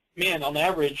that, man, on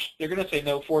average, they're going to say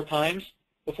no 4 times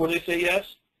before they say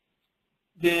yes,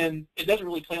 then it doesn't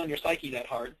really play on your psyche that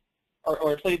hard,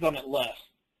 or it plays on it less,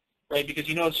 right? Because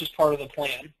it's just part of the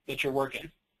plan that you're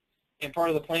working, and part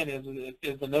of the plan is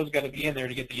the no's got to be in there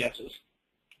to get the yeses.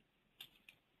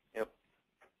 Yep.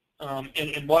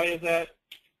 And why is that?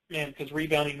 Man, because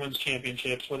rebounding wins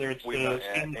championships, whether it's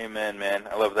amen, man.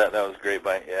 I love that. That was great.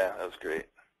 That was great.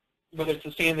 Whether it's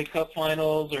the Stanley Cup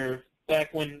Finals or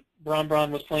back when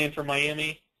Bron was playing for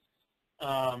Miami.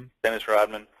 Dennis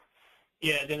Rodman.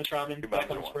 Yeah, Dennis Rodman back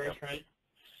on the Spurs, right?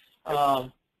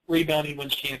 Yep. Rebounding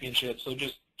wins championships. So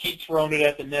just keep throwing it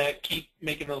at the net, keep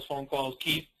making those phone calls,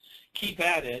 keep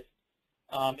at it,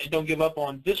 and don't give up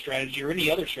on this strategy or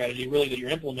any other strategy really that you're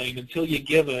implementing until you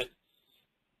give it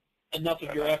enough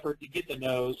of your effort to get the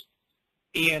no's.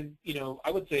 And, I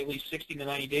would say at least 60 to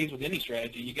 90 days with any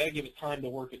strategy. You got to give it time to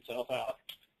work itself out.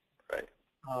 Right.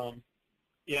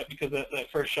 Yeah, because that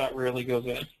first shot rarely goes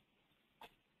in.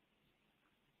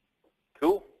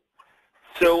 Cool.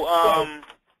 So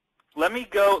let me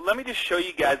just show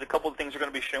you guys a couple of things we're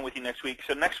going to be sharing with you next week.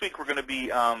 So next week we're going to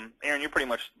be, Aaron, you're pretty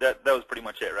much, that was pretty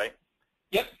much it, right?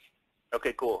 Yep.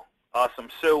 Okay, cool. Awesome.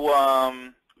 So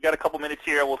we got a couple minutes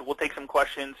here. We'll take some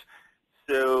questions.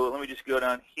 So let me just go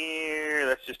down here.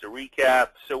 That's just a recap.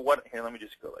 So what, here, let me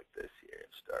just go like this here.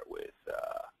 Start with,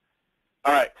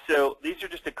 all right, so these are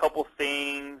just a couple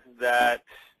things that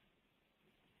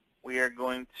we are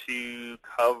going to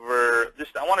cover.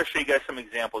 Just, I want to show you guys some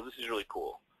examples. This is really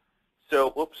cool.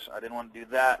 So, whoops, I didn't want to do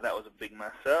that. That was a big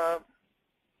mess up.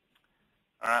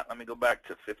 All right, let me go back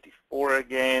to 54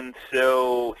 again.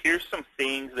 So here's some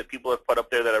things that people have put up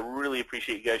there that I really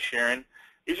appreciate you guys sharing.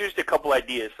 These are just a couple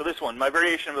ideas. So this one, my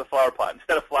variation of the flower pot.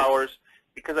 Instead of flowers,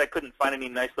 because I couldn't find any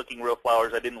nice-looking real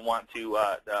flowers, I didn't want to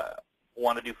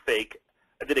do fake.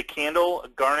 I did a candle,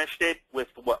 garnished it with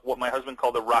what my husband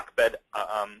called a rock bed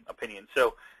opinion.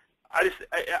 So I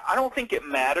don't think it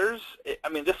matters. I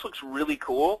mean, this looks really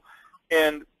cool,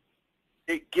 and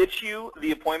it gets you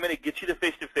the appointment. It gets you the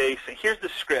face-to-face. And here's the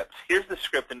script. Here's the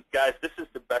script. And, guys, this is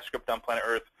the best script on planet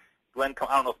Earth. I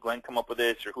don't know if Glenn come up with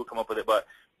this or who come up with it, but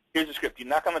here's the script. You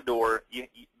knock on the door.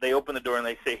 They open the door, and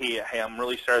they say, hey, I'm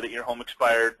really sorry that your home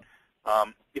expired.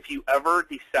 If you ever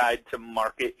decide to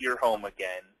market your home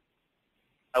again,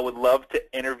 I would love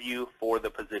to interview for the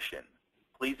position.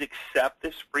 Please accept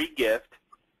this free gift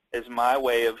as my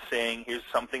way of saying, here's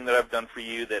something that I've done for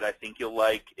you that I think you'll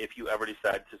like if you ever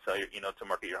decide to sell your, to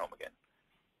market your home again.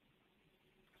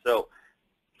 So,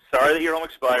 sorry that your home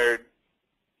expired.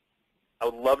 I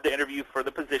would love to interview for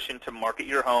the position to market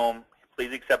your home.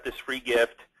 Please accept this free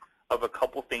gift of a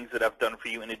couple things that I've done for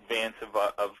you in advance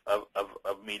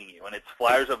of meeting you. And it's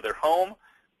flyers of their home,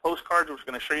 postcards, which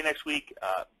we're going to show you next week,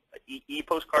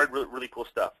 e-postcard, really cool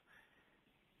stuff.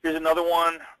 Here's another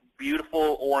one.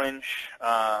 Beautiful orange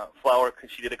flower, because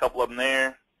she did a couple of them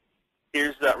there.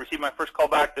 Here's received my first call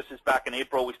back. This is back in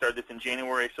April. We started this in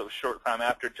January, so a short time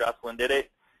after Jocelyn did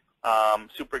it.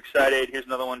 Super excited. Here's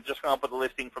another one. Just come up with a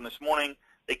listing from this morning.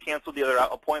 They canceled the other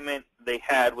appointment they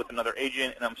had with another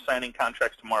agent, and I'm signing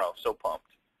contracts tomorrow. So pumped.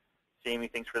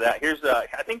 Jamie, thanks for that. Here's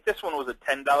I think this one was a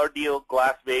 $10 deal,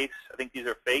 glass vase. I think these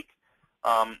are fake.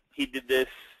 He did this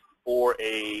for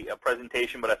a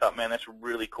presentation, but I thought, man, that's a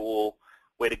really cool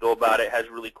way to go about it. Has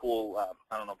really cool,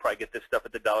 I don't know, probably get this stuff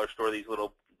at the dollar store, these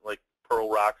little like pearl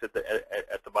rocks at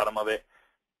the bottom of it.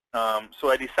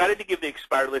 So I decided to give the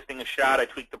expired listing a shot. I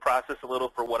tweaked the process a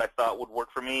little for what I thought would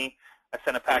work for me. I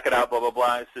sent a packet out, blah, blah,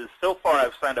 blah. It says, so far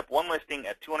I've signed up one listing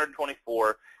at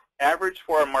 224. Average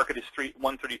for our market is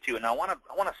 132. And I want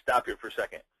to stop here for a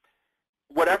second.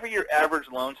 Whatever your average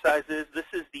loan size is, this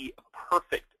is the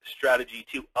perfect strategy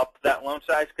to up that loan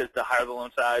size, because the higher the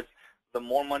loan size, the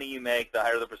more money you make, the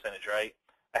higher the percentage, right?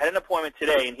 I had an appointment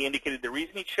today, and he indicated the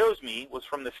reason he chose me was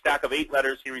from the stack of 8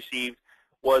 letters he received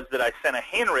was that I sent a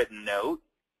handwritten note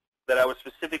that I was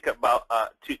specific about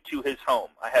to his home.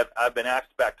 I've been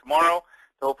asked back tomorrow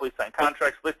to hopefully sign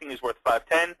contracts. Listing is worth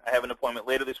 $510. I have an appointment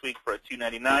later this week for a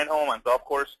 $299 home on golf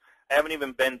course. I haven't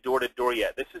even been door to door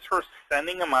yet. This is her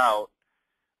sending them out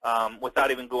without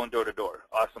even going door to door.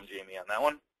 Awesome, Jamie, on that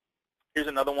one. Here's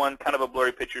another one, kind of a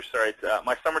blurry picture. Sorry, it's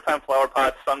my summertime flower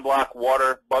pots, sunblock,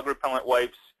 water, bug repellent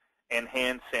wipes, and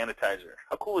hand sanitizer.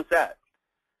 How cool is that?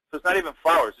 So it's not even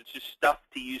flowers. It's just stuff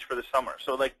to use for the summer.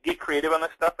 So like, get creative on this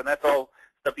stuff, and that's all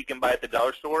stuff you can buy at the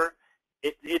dollar store.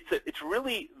 It's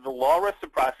really the law of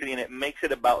reciprocity, and it makes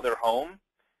it about their home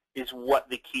is what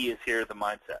the key is here, the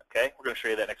mindset. Okay, we're going to show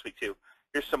you that next week too.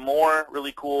 Here's some more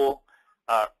really cool.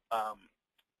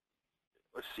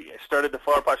 Let's see, I started the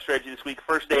flower pot strategy this week.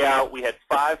 First day out, we had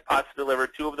 5 pots delivered.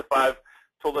 2 of the 5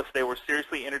 told us they were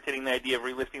seriously entertaining the idea of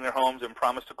relisting their homes and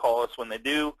promised to call us when they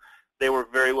do. They were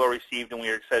very well received, and we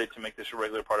are excited to make this a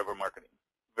regular part of our marketing.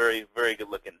 Very, very good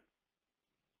looking.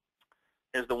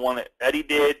 Here's the one that Eddie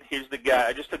did. Here's the guy.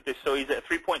 I just took this. So he's at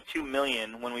 3.2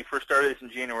 million. When we first started this in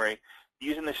January,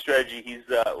 using this strategy, he's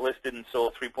listed and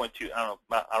sold 3.2. I don't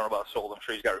know about sold. I'm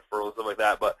sure he's got referrals, stuff like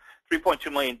that. But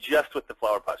 3.2 million just with the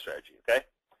flower pot strategy. Okay.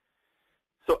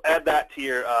 So add that to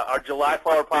your our July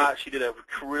flower pot. She did a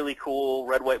really cool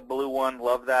red, white, blue one.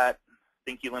 Love that.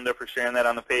 Thank you, Linda, for sharing that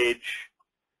on the page.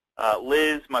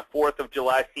 Liz, my 4th of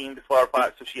July themed flower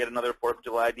pot. So she had another 4th of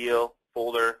July deal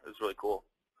folder. It was really cool.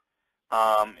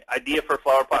 Idea for a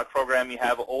flower pot program. You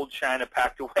have old china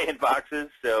packed away in boxes.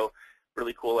 So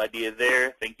really cool idea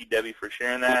there. Thank you, Debbie, for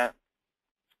sharing that.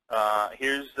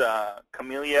 Here's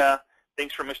Camellia.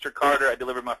 Thanks for Mr. Carter. I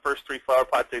delivered my first 3 flower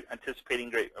pots, anticipating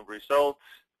great results.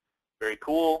 Very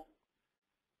cool.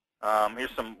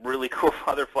 Here's some really cool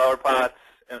other flower pots.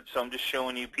 And so I'm just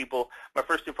showing you people. My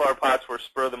first 2 flower pots were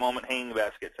spur-of-the-moment hanging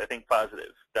baskets. I think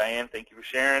positive. Diane, thank you for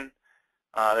sharing.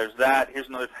 There's that. Here's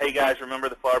another. Hey, guys, remember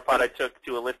the flower pot I took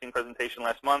to a listing presentation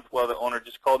last month? Well, the owner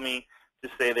just called me to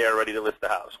say they are ready to list the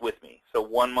house with me. So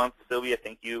 1 month, Sylvia,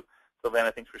 thank you.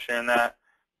 Sylvana, thanks for sharing that.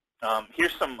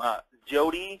 Here's some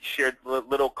Jody shared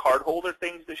little card holder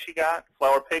things that she got,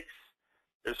 flower picks.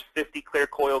 There's 50 clear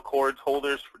coil cords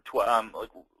holders for like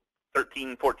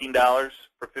 $13, $14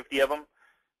 for 50 of them.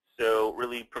 So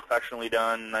really professionally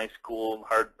done, nice, cool,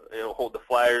 hard. It'll hold the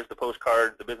flyers, the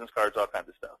postcards, the business cards, all kinds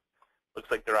of stuff. Looks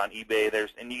like they're on eBay.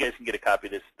 And you guys can get a copy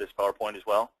of this PowerPoint as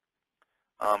well.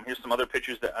 Here's some other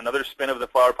pictures. Another spin of the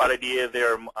flower pot idea.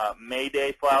 They're May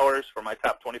Day flowers for my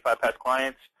top 25 past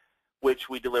clients, which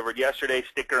we delivered yesterday.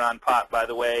 Sticker on pot, by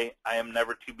the way. I am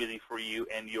never too busy for you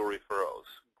and your referrals.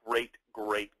 Great,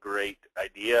 great, great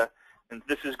idea. And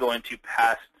this is going to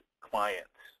past clients.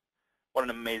 What an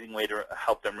amazing way to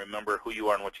help them remember who you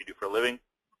are and what you do for a living.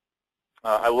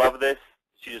 I love this.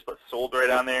 She just put sold right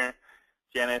on there.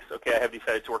 Janice, okay, I have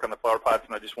decided to work on the flower pots,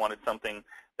 and I just wanted something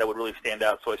that would really stand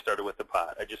out, so I started with the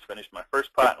pot. I just finished my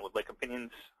first pot, and would like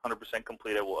opinions 100%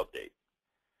 complete. I will update.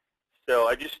 So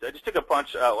I just took a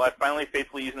punch. I finally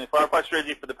faithfully using the flower pot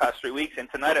strategy for the past 3 weeks, and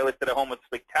tonight I listed a home with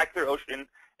spectacular ocean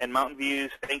and mountain views.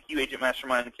 Thank you, Agent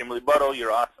Mastermind and Kimberly Buttle.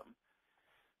 You're awesome.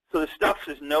 So the stuff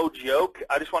is no joke.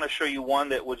 I just want to show you one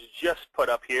that was just put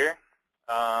up here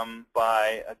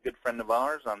by a good friend of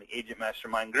ours on the Agent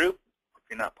Mastermind group. If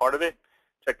you're not part of it,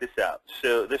 check this out.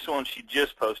 So this one she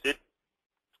just posted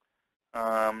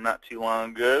not too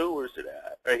long ago. Where's it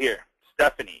at? Right here.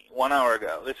 Stephanie, 1 hour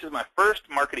ago. This is my first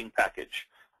marketing package.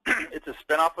 It's a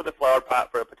spinoff of the flower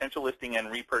pot for a potential listing and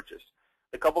repurchase.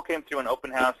 The couple came through an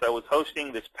open house I was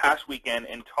hosting this past weekend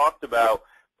and talked about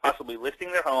possibly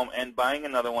listing their home and buying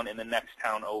another one in the next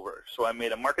town over. So I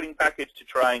made a marketing package to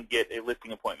try and get a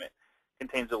listing appointment. It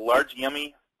contains a large,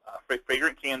 yummy,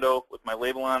 fragrant candle with my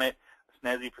label on it, a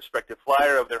snazzy prospective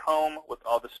flyer of their home with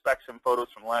all the specs and photos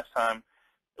from last time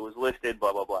it was listed,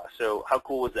 blah, blah, blah. So how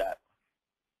cool was that?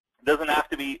 It doesn't have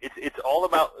to be, it's all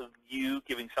about you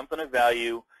giving something of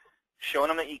value, showing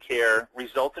them that you care,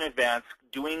 results in advance,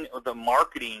 doing the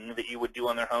marketing that you would do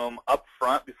on their home up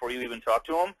front before you even talk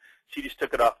to them. She just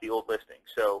took it off the old listing.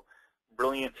 So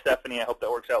brilliant, Stephanie. I hope that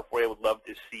works out for you. I would love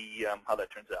to see how that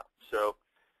turns out. So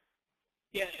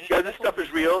yeah, this stuff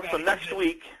is real. So next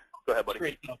week, go ahead, buddy. It's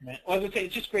great stuff, man. Well, I was going to say,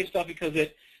 it's just great stuff because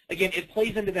it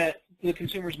plays into the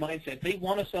consumer's mindset. They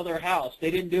want to sell their house.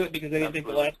 They didn't do it because they didn't think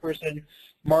the last person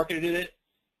marketed it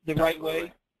the right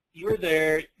way. You're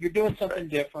there. You're doing something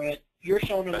different. You're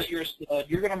showing them that you're a stud.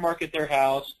 You're going to market their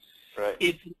house. Right.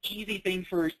 It's an easy thing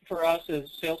for us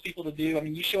as salespeople to do. I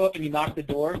mean, you show up and you knock the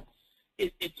door.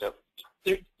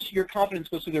 Your confidence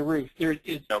goes through the roof. No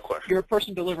question. You're a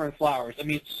person delivering flowers. I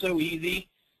mean, it's so easy.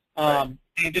 And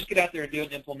just get out there and do it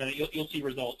and implement it. You'll see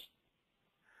results.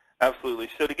 Absolutely.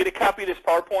 So to get a copy of this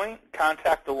PowerPoint,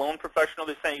 contact the loan professional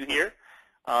that sent you here.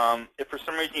 If for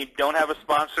some reason you don't have a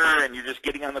sponsor and you're just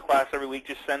getting on the class every week,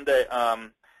 just send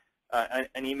an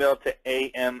email to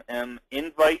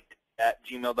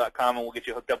amminvite@gmail.com, and we'll get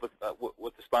you hooked up with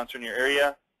the sponsor in your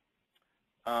area.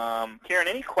 Karen,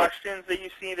 any questions that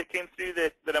you see that came through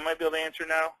that I might be able to answer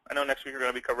now? I know next week we're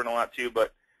going to be covering a lot too,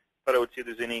 but I would see if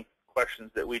there's any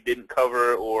questions that we didn't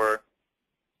cover or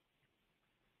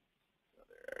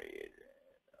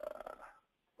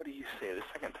what do you say the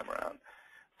second time around?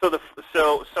 So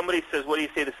somebody says, what do you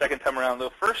say the second time around?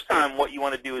 The first time, what you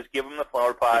want to do is give them the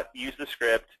flower pot, use the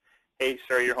script. Hey,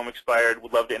 sorry, your home expired.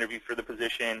 Would love to interview for the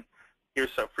position.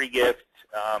 Here's some free gift,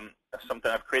 something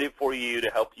I've created for you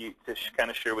to help you to kind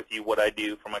of share with you what I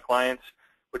do for my clients,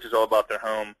 which is all about their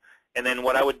home. And then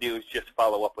what I would do is just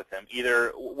follow up with them.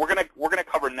 Either we're gonna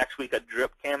cover next week a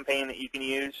drip campaign that you can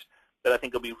use that I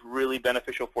think will be really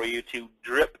beneficial for you to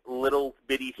drip little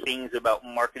bitty things about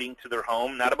marketing to their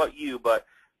home, not about you, but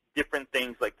different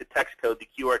things like the text code, the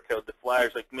QR code, the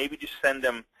flyers. Like maybe just send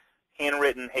them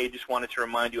handwritten, hey, just wanted to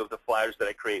remind you of the flyers that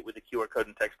I create with the QR code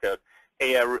and text code.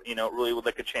 Hey, I really would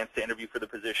like a chance to interview for the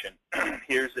position.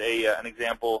 Here's an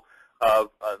example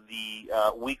of the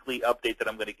weekly update that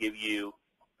I'm going to give you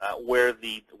where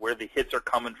the hits are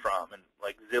coming from, and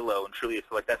like Zillow and Trulia,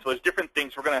 stuff like that. So there's different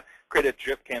things. We're going to create a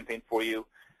drip campaign for you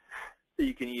that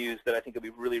you can use that I think will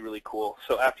be really, really cool.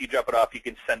 So after you drop it off, you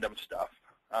can send them stuff,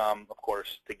 of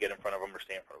course, to get in front of them or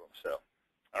stay in front of them. So,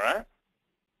 all right.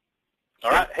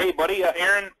 All right. Hey, buddy,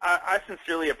 Aaron, I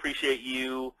sincerely appreciate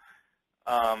you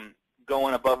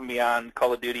going above and beyond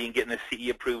Call of Duty and getting the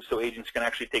CE approved so agents can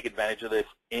actually take advantage of this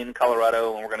in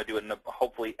Colorado, and we're going to do it in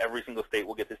hopefully every single state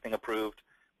will get this thing approved,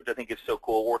 which I think is so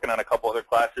cool. We're working on a couple other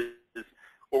classes.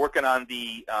 We're working on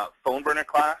the phone burner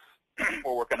class.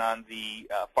 We're working on the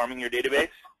farming your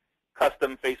database,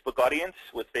 custom Facebook audience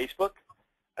with Facebook.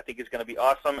 I think is going to be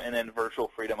awesome. And then virtual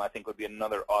freedom, I think, would be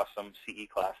another awesome CE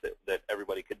class that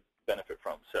everybody could benefit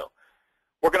from. So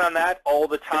Working on that all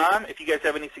the time. If you guys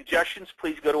have any suggestions,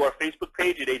 please go to our Facebook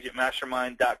page at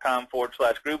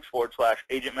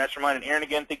agentmastermind.com/groups/agentmastermind. And Aaron,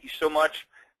 again, thank you so much.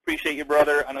 Appreciate you,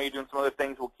 brother. I know you're doing some other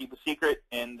things. We'll keep a secret,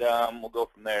 and we'll go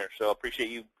from there. So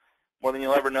appreciate you more than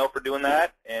you'll ever know for doing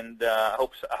that. And I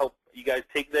hope you guys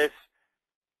take this,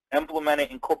 implement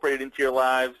it, incorporate it into your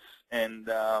lives.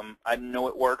 And I know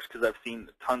it works because I've seen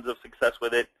tons of success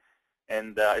with it.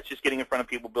 And it's just getting in front of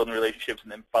people, building relationships,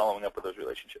 and then following up with those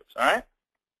relationships. All right?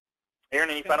 Aaron,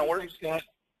 any final words? Thanks, Scott.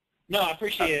 No, I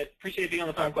appreciate it. Appreciate being on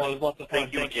the phone call. It was lots of fun.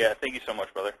 Thank you. Yeah, thank you so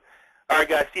much, brother. All right,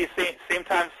 guys. See you same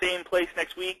time, same place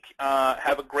next week.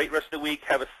 Have a great rest of the week.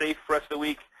 Have a safe rest of the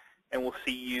week, and we'll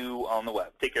see you on the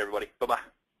web. Take care, everybody. Bye-bye.